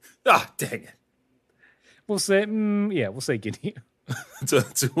 Ah, dang it. We'll say, we'll say Ginyu.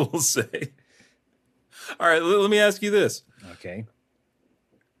 That's what we'll say. All right, let me ask you this. Okay.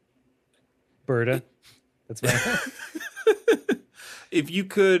 Berta. That's my If you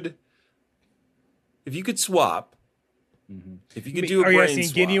could swap, if you could do a Are you brain asking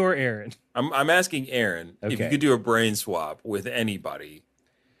swap. Ginyu or Aaron? I'm asking Aaron if you Okay. could do a brain swap with anybody.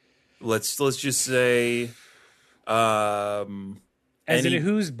 Let's just say As in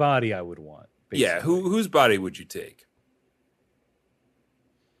whose body I would want. yeah, whose body would you take?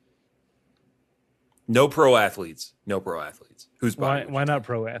 No pro athletes. Whose body? Why not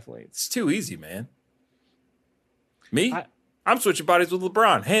pro athletes? It's too easy, man. Me? I'm switching bodies with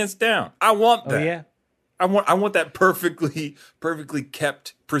LeBron, hands down. I want Oh that. yeah. I want that perfectly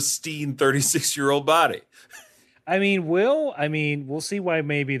kept, pristine 36-year-old body. I mean, we'll see why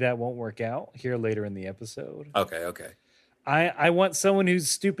maybe that won't work out here later in the episode. Okay. I want someone who's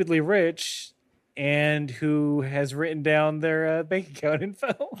stupidly rich and who has written down their bank account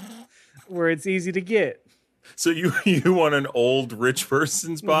info where it's easy to get. So you want an old rich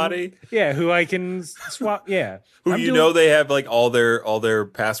person's body? Yeah, who I can swap. Yeah. Who know they have like all their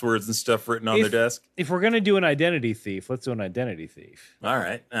passwords and stuff written on their desk? If we're going to do an identity thief, let's do an identity thief. All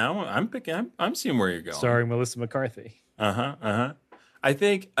right. Now I'm seeing where you're going. Starring Melissa McCarthy. I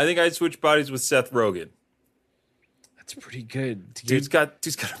think I'd switch bodies with Seth Rogen. That's pretty good. Dude's got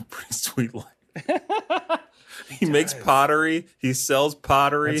a pretty sweet life. He makes pottery. He sells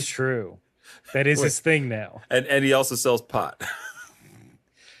pottery. That's true. That is his thing now. And he also sells pot.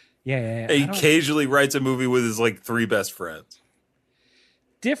 Yeah. He occasionally writes a movie with his like 3 best friends.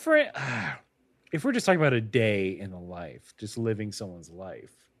 Different. If we're just talking about a day in the life, just living someone's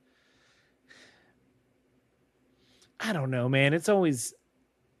life. I don't know, man. It's always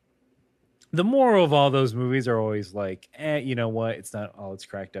the moral of all those movies are always like, you know what? It's not all it's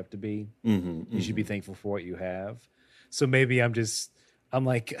cracked up to be. You should be thankful for what you have. So maybe I'm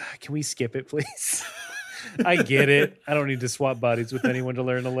like, can we skip it, please? I get it. I don't need to swap bodies with anyone to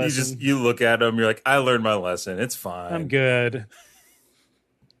learn a lesson. You look at him, you're like, I learned my lesson. It's fine. I'm good.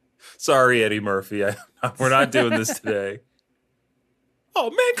 Sorry, Eddie Murphy. We're not doing this today. Oh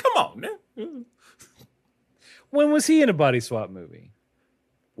man, come on, man. When was he in a body swap movie?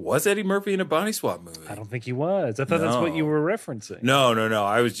 Was Eddie Murphy in a body swap movie? I don't think he was. I thought that's what you No. were referencing. No.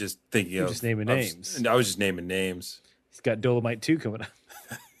 I was just thinking You're of just naming names. I was just naming names. He's got Dolomite 2 coming up.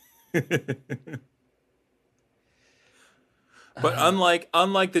 But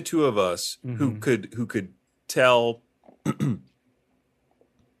unlike the two of us who could tell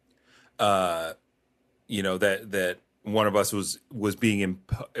that one of us was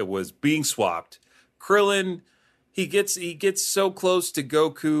being swapped, Krillin, he gets so close to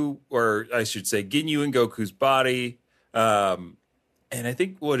Goku, or I should say Ginyu and Goku's body, and I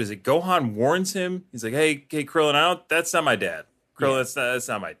think Gohan warns him. He's like, hey Krillin, that's not my dad. Krillin, that's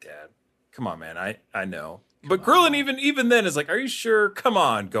not my dad. Come on, man, I know. But Krillin even then is like, are you sure? Come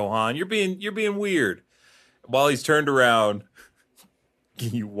on, Gohan, you're being weird. While he's turned around,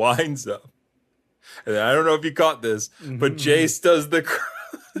 he winds up. And I don't know if you caught this, but Jace does the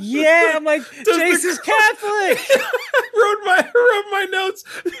Yeah, I'm like, Jace is Catholic. I wrote my notes.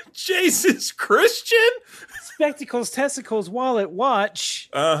 Jace is Christian? Spectacles, testicles, wallet, watch.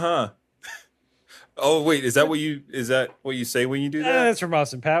 Uh-huh. Oh wait, is that what you say when you do that? That's from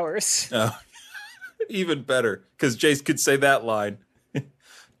Austin Powers. Oh. Even better, because Jace could say that line.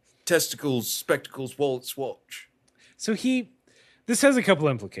 Testicles, spectacles, wallets, watch. So this has a couple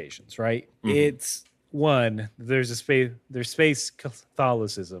implications, right? It's one, there's space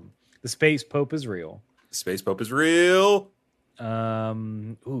Catholicism. The space Pope is real. The Space Pope is real. Get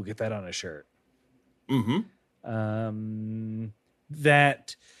that on a shirt. Mm-hmm.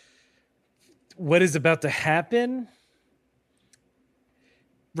 That what is about to happen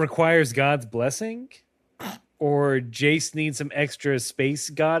requires God's blessing, or Jace needs some extra space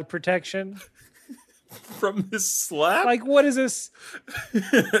god protection. From this slap? Like, what is this?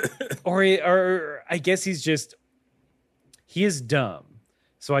 or I guess he is dumb.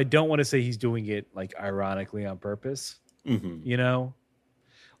 So I don't want to say he's doing it like ironically on purpose. Mm-hmm. You know?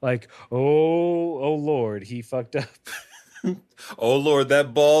 Like, oh Lord, he fucked up. Oh Lord,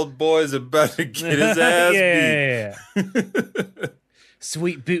 that bald boy's about to get his ass beat. Yeah.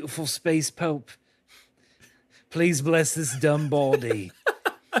 Sweet, beautiful space Pope. Please bless this dumb baldy.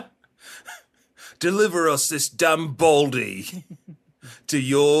 Deliver us this dumb baldy to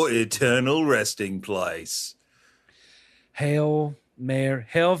your eternal resting place. Hail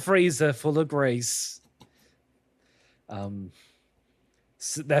Frieza, full of grace.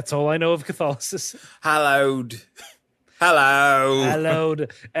 So that's all I know of Catholicism. Hallowed. Hello,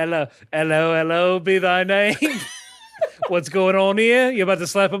 be thy name. What's going on here? You about to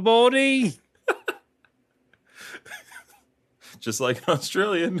slap a baldy? Just like an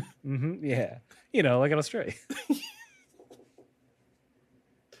Australian. Yeah. You know, like in Australia.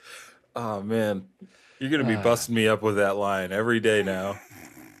 Oh, man. You're going to be busting me up with that line every day now.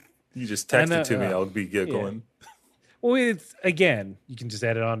 You just text it to me. I'll be giggling. Well, it's, again, you can just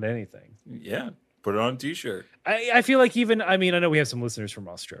add it on to anything. Yeah. Put it on a t-shirt. I feel like I know we have some listeners from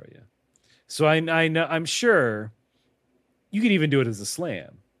Australia. So I know, I'm sure you could even do it as a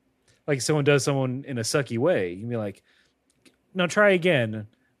slam. Like if someone does someone in a sucky way, you can be like, no, try again,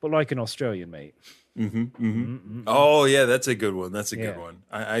 but like an Australian, mate. Oh, yeah, that's a good one. That's a Yeah. good one.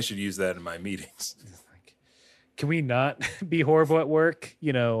 I should use that in my meetings. Like, can we not be horrible at work?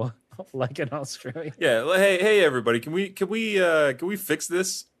 You know, like an Australian. Yeah, hey everybody, can we fix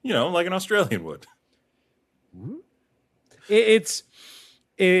this? You know, like an Australian would. It's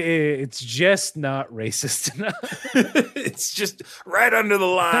just not racist enough. It's just right under the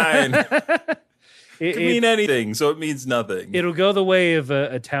line. It can mean anything, so it means nothing. It'll go the way of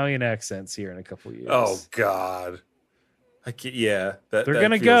Italian accents here in a couple years. Oh God, I can't. Yeah, They're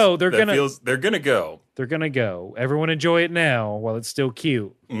gonna go. They're gonna go. They're gonna go. Everyone enjoy it now while it's still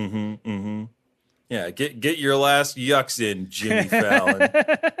cute. Yeah, get your last yucks in, Jimmy Fallon.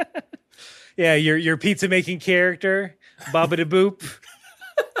 Yeah, your pizza making character, Baba da Boop.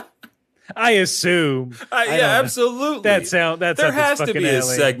 I assume. Yeah, absolutely. There has to be a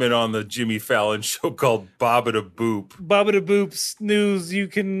segment on the Jimmy Fallon show called Baba da Boop. Baba da Boop's news you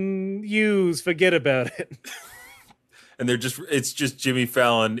can use. Forget about it. And it's just Jimmy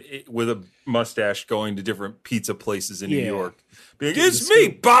Fallon with a mustache going to different pizza places in New York. Being, it's me,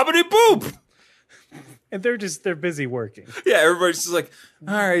 Baba da Boop. And they're busy working. Yeah, everybody's just like,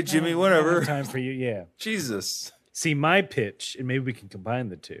 all right, Jimmy, whatever. Time for you, yeah. Jesus. See, my pitch, and maybe we can combine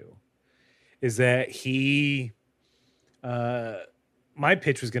the two, is that my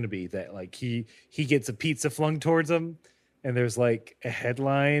pitch was going to be that like he gets a pizza flung towards him, and there's like a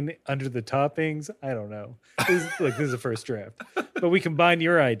headline under the toppings. I don't know. This is the first draft, but we combine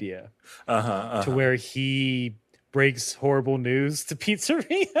your idea to where he breaks horrible news to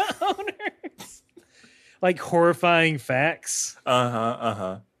pizzeria owners, like horrifying facts.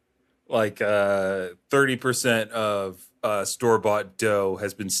 Like 30% of store-bought dough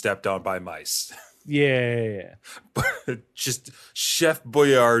has been stepped on by mice. Yeah. Just Chef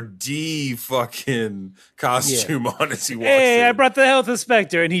Boyardee fucking costume on as he walks Hey, in. I brought the health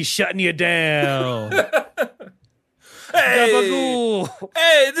inspector, and he's shutting you down. Hey, Gabagool.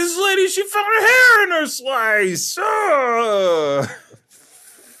 hey, this lady, she found a hair in her slice.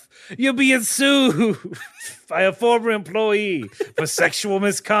 You're being sued by a former employee for sexual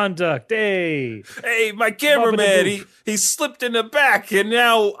misconduct. Hey. Hey, my cameraman, Boop. he slipped in the back, and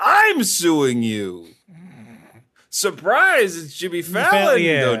now I'm suing you. Surprise, it's Jimmy Fallon,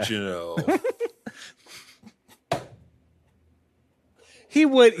 yeah. don't you know? He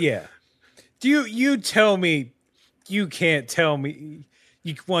would, yeah. You tell me, you can't tell me.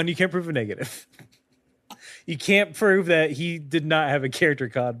 You can't prove a negative. You can't prove that he did not have a character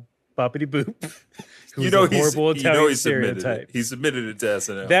called Boppity Boop. Who's a horrible Italian he submitted it. stereotype. He submitted it to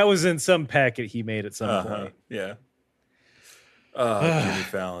SNL. That was in some packet he made at some point. Yeah. Jimmy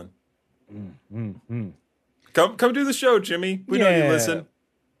Fallon. Come do the show, Jimmy. We know you Yeah. listen.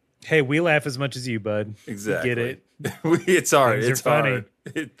 Hey, we laugh as much as you, bud. Exactly. Get it? It's hard. Things are It's funny.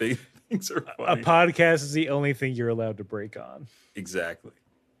 hard. Things are A funny. podcast is the only thing you're allowed to break on. Exactly.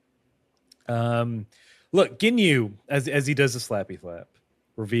 Look, Ginyu, as he does the slappy flap,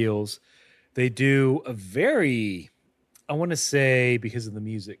 reveals they do a very, I want to say because of the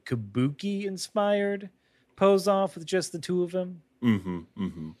music, kabuki inspired pose off with just the two of them.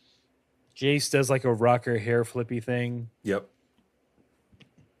 Jace does like a rocker hair flippy thing. Yep.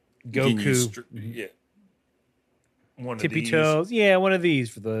 Goku Yeah. One of tippy these. toes. Yeah, one of these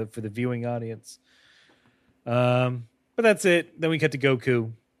for the viewing audience. But that's it. Then we cut to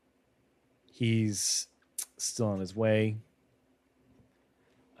Goku. He's still on his way.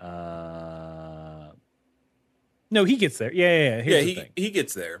 No, he gets there. Yeah. Here's the thing. He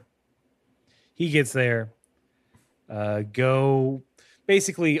gets there. He gets there.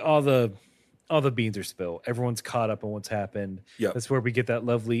 Basically all the beans are spilled. Everyone's caught up on what's happened. Yep. That's where we get that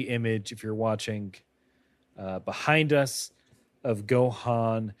lovely image, if you're watching behind us, of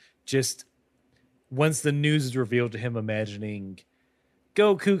Gohan just once the news is revealed to him, imagining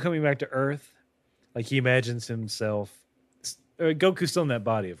Goku coming back to Earth. Like he imagines himself, Goku's still in that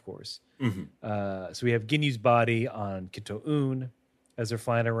body, of course. So we have Ginyu's body on Kito-Un as they're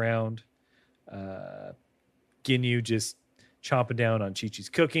flying around. Ginyu just chomping down on Chi-Chi's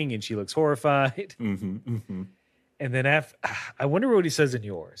cooking, and she looks horrified. And then I wonder what he says in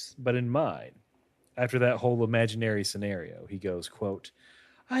yours, but in mine, after that whole imaginary scenario, he goes, quote,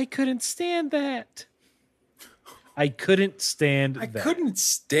 I couldn't stand that. I couldn't stand that. I couldn't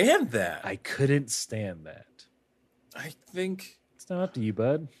stand that. I couldn't stand that. I think It's not up to you,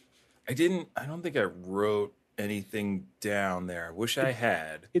 bud. I don't think I wrote anything down there. I wish I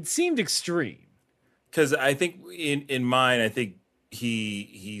had. It seemed extreme. Because I think in mine, I think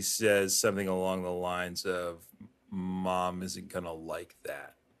he says something along the lines of "Mom isn't gonna like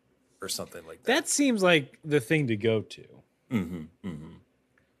that" or something like that. That seems like the thing to go to.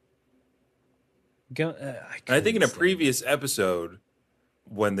 I think in a previous episode,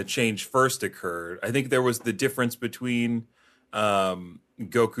 when the change first occurred, I think there was the difference between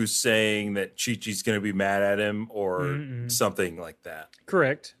Goku saying that Chi-Chi's going to be mad at him or something like that.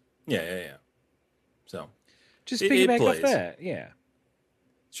 Correct. Yeah. So Just It piggyback off plays. that. Yeah.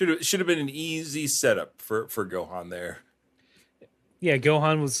 should have been an easy setup for Gohan there. Yeah,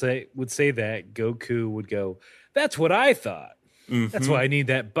 Gohan would say that. Goku would go, that's what I thought. That's why I need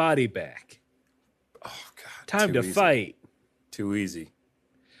that body back. Oh God, Time too to easy. fight. Too easy.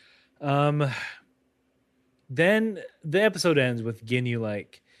 Then the episode ends with Ginyu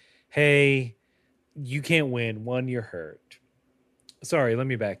like, hey, you can't win. One, you're hurt. Sorry, let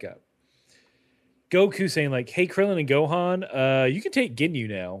me back up. Goku saying like, hey, Krillin and Gohan, you can take Ginyu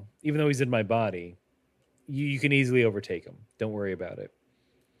now, even though he's in my body. You can easily overtake him. Don't worry about it.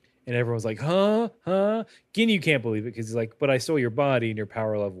 And everyone's like, huh? Ginyu can't believe it because he's like, but I stole your body and your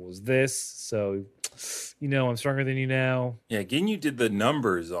power level was this. So, I'm stronger than you now. Yeah, Ginyu did the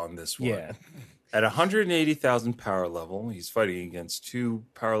numbers on this one. Yeah. At 180,000 power level, he's fighting against two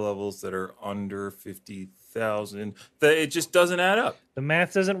power levels that are under 50,000. It just doesn't add up. The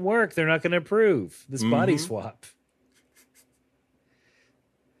math doesn't work. They're not going to approve this body swap.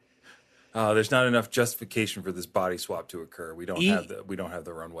 There's not enough justification for this body swap to occur. We don't have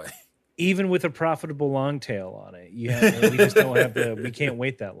the runway. Even with a profitable long tail on it, we just don't have we can't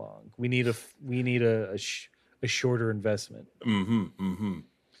wait that long. We need a shorter investment.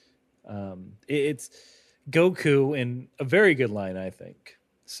 It's Goku, in a very good line, I think,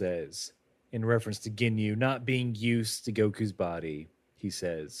 says, in reference to Ginyu not being used to Goku's body, he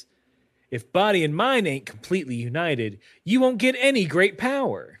says, "If body and mind ain't completely united, you won't get any great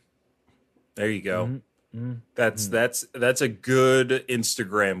power." There you go. Mm-hmm. That's a good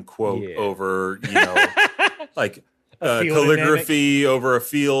Instagram quote Yeah. over, like A field calligraphy over a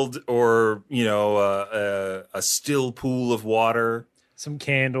field, or a still pool of water. Some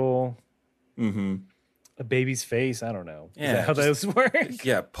candle, Mm-hmm. a baby's face. I don't know. Is Yeah, that how those work?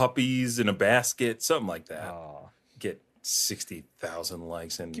 Yeah, puppies in a basket, something like that. Aw. Get 60,000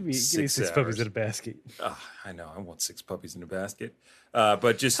 likes in Give me 6 six hours. puppies in a basket. I know. I want 6 puppies in a basket.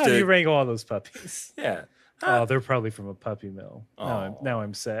 But just How do you wrangle all those puppies? yeah. Oh, they're probably from a puppy mill. Oh. Now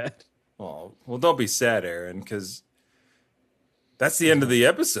I'm sad. Well, don't be sad, Aaron, because that's the end of the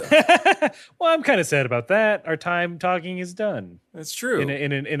episode. Well, I'm kind of sad about that. Our time talking is done That's true.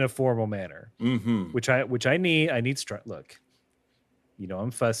 in a formal manner, Mm-hmm. which I need. I need look.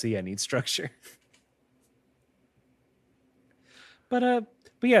 I'm fussy. I need structure. But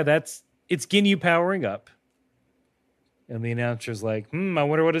yeah, it's Ginyu powering up. And the announcer's like, I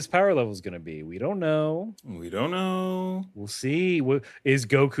wonder what his power level is going to be. We don't know. We don't know. We'll see. Is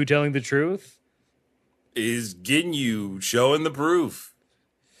Goku telling the truth? Is Ginyu showing the proof?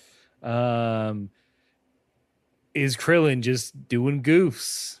 Is Krillin just doing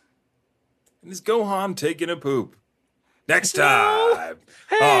goofs? And is Gohan taking a poop? Next time.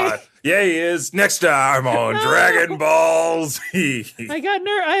 Hey! Yeah, he is. Next time on Dragon Ball Z. I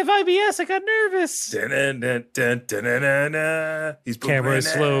have IBS. I got nervous. He's Camera pooping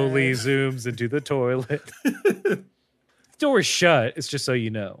slowly it. zooms into the toilet. The door's shut. It's just so you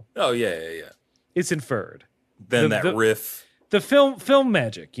know. Oh, yeah. It's inferred. Then The- that the- riff. The film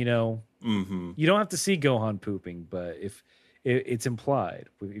magic, Mm-hmm. You don't have to see Gohan pooping, but if it's implied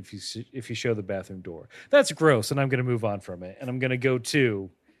if you show the bathroom door. That's gross, and I'm going to move on from it. And I'm going to go to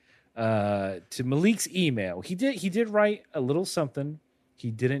Malik's email. He did write a little something.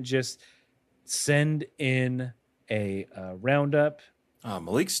 He didn't just send in a roundup.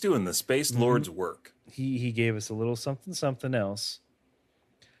 Malik's doing the Space Lord's work. He gave us a little something else.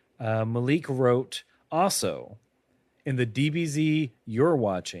 Malik wrote, also, in the DBZ you're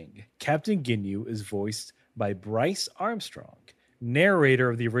watching, Captain Ginyu is voiced by Bryce Armstrong, narrator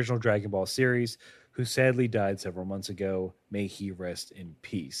of the original Dragon Ball series, who sadly died several months ago. May he rest in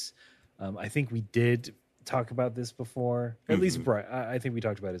peace. I think we did talk about this before. At least Bryce. I think we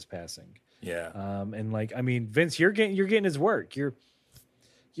talked about his passing. Yeah. And Vince, you're getting his work. You're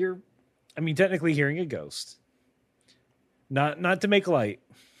technically hearing a ghost. Not to make light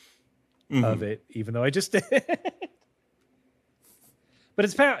of it, even though I just did. But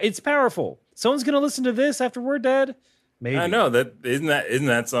it's powerful. Someone's gonna listen to this after we're dead. Maybe. I know that isn't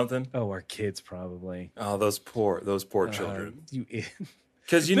that something? Oh, our kids probably. Oh, those poor children. You.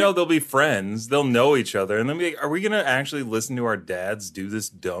 Because they'll be friends, they'll know each other, and then be like, are we gonna actually listen to our dads do this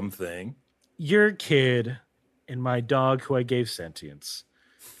dumb thing? Your kid and my dog, who I gave sentience.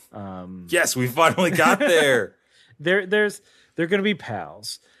 Yes, we finally got there. They're gonna be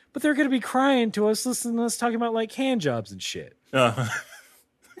pals, but they're gonna be crying to us, listening to us talking about like hand jobs and shit.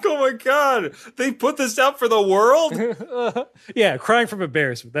 Oh my god, they put this out for the world? Yeah, crying from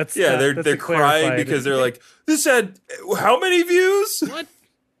embarrassment. That's They're the crying clarified- because they're like, this had how many views? What?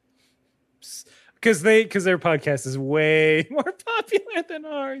 Because their podcast is way more popular than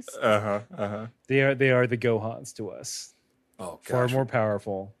ours. They are the Gohans to us. Oh gosh. Far more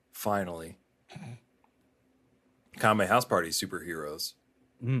powerful. Finally. Kame House Party superheroes.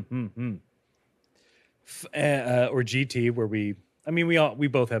 Or GT, where we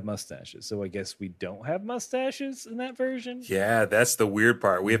both have mustaches, so I guess we don't have mustaches in that version. Yeah, that's the weird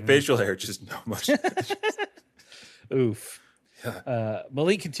part. We have facial hair, just not much. Oof.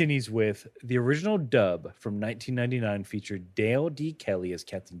 Malik continues with the original dub from 1999 featured Dale D. Kelly as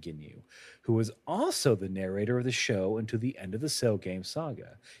Captain Ginyu, who was also the narrator of the show until the end of the Cell Game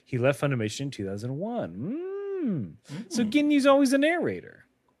saga. He left Funimation in 2001. So Ginyu's always a narrator.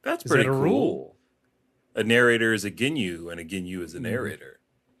 That's Is pretty that a cool. rule? A narrator is a Ginyu, and a Ginyu is a narrator.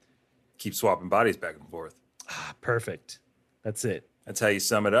 Keep swapping bodies back and forth. Perfect. That's it. That's how you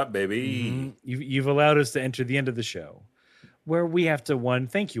sum it up, baby. You've allowed us to enter the end of the show, where we have to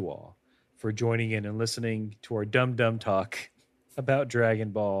thank you all for joining in and listening to our dumb talk about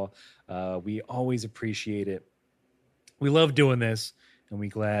Dragon Ball. We always appreciate it. We love doing this, and we're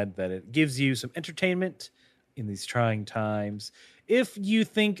glad that it gives you some entertainment in these trying times. If you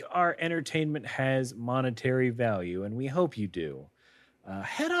think our entertainment has monetary value, and we hope you do,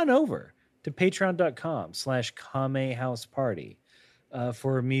 head on over to patreon.com/Kame House Party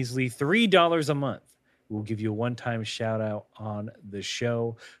for a measly $3 a month. We'll give you a one-time shout out on the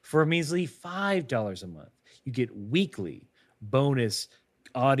show. For a measly $5 a month, you get weekly bonus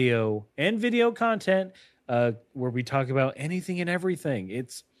audio and video content where we talk about anything and everything.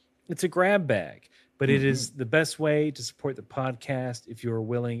 It's a grab bag, but it is the best way to support the podcast if you are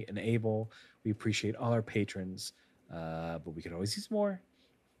willing and able. We appreciate all our patrons, but we could always use more.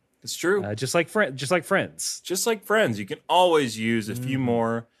 It's true. Just like friends. Just like friends, you can always use a few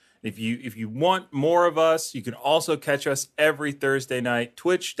more. If you want more of us, you can also catch us every Thursday night,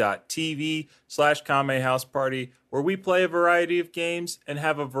 twitch.tv/Kame House Party, where we play a variety of games and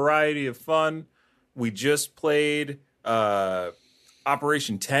have a variety of fun. We just played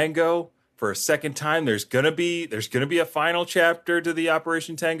Operation Tango for a second time. There's gonna be a final chapter to the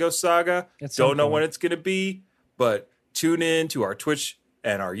Operation Tango saga. Don't know when it's gonna be, but tune in to our Twitch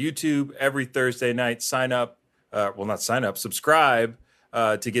and our YouTube every Thursday night. Subscribe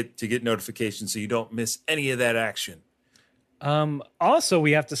to get notifications so you don't miss any of that action. Also,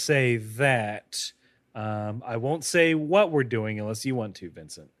 we have to say that I won't say what we're doing unless you want to,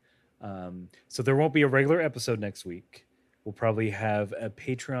 Vincent. So there won't be a regular episode next week. We'll probably have a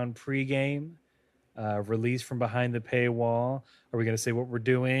Patreon pregame release from behind the paywall. Are we going to say what we're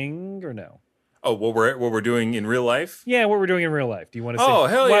doing or no? Oh, what we're doing in real life? Yeah, what we're doing in real life. Do you want to say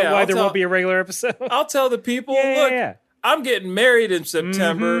hell yeah. why there won't be a regular episode? I'll tell the people. Yeah. I'm getting married in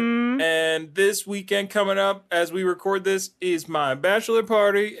September, and this weekend coming up as we record this is my bachelor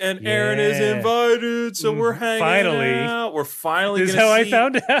party, and Aaron is invited, so we're hanging out. We're finally This is gonna how see... I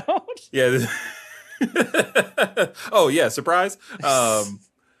found out. Yeah. Oh, yeah, surprise.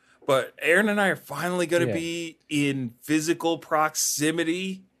 But Aaron and I are finally going to be in physical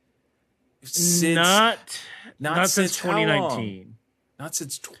proximity since... Not since 2019. Not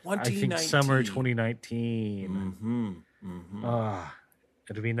since 2019. I think summer 2019.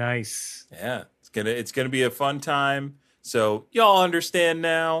 It'll be nice. Yeah, it's gonna be a fun time. So y'all understand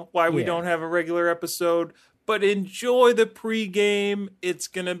now why we don't have a regular episode. But enjoy the pregame. It's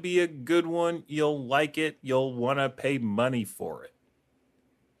gonna be a good one. You'll like it. You'll want to pay money for it.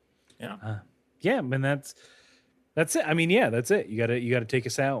 Yeah. And that's it. I mean, that's it. You gotta take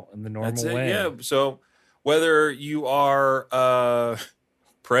us out in the normal way. Yeah. So whether you are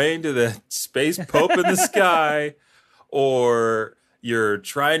praying to the space pope in the sky, or you're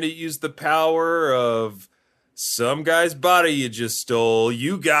trying to use the power of some guy's body you just stole,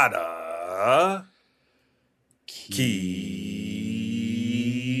 you gotta keep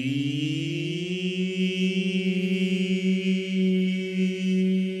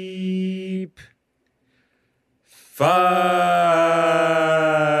fighting.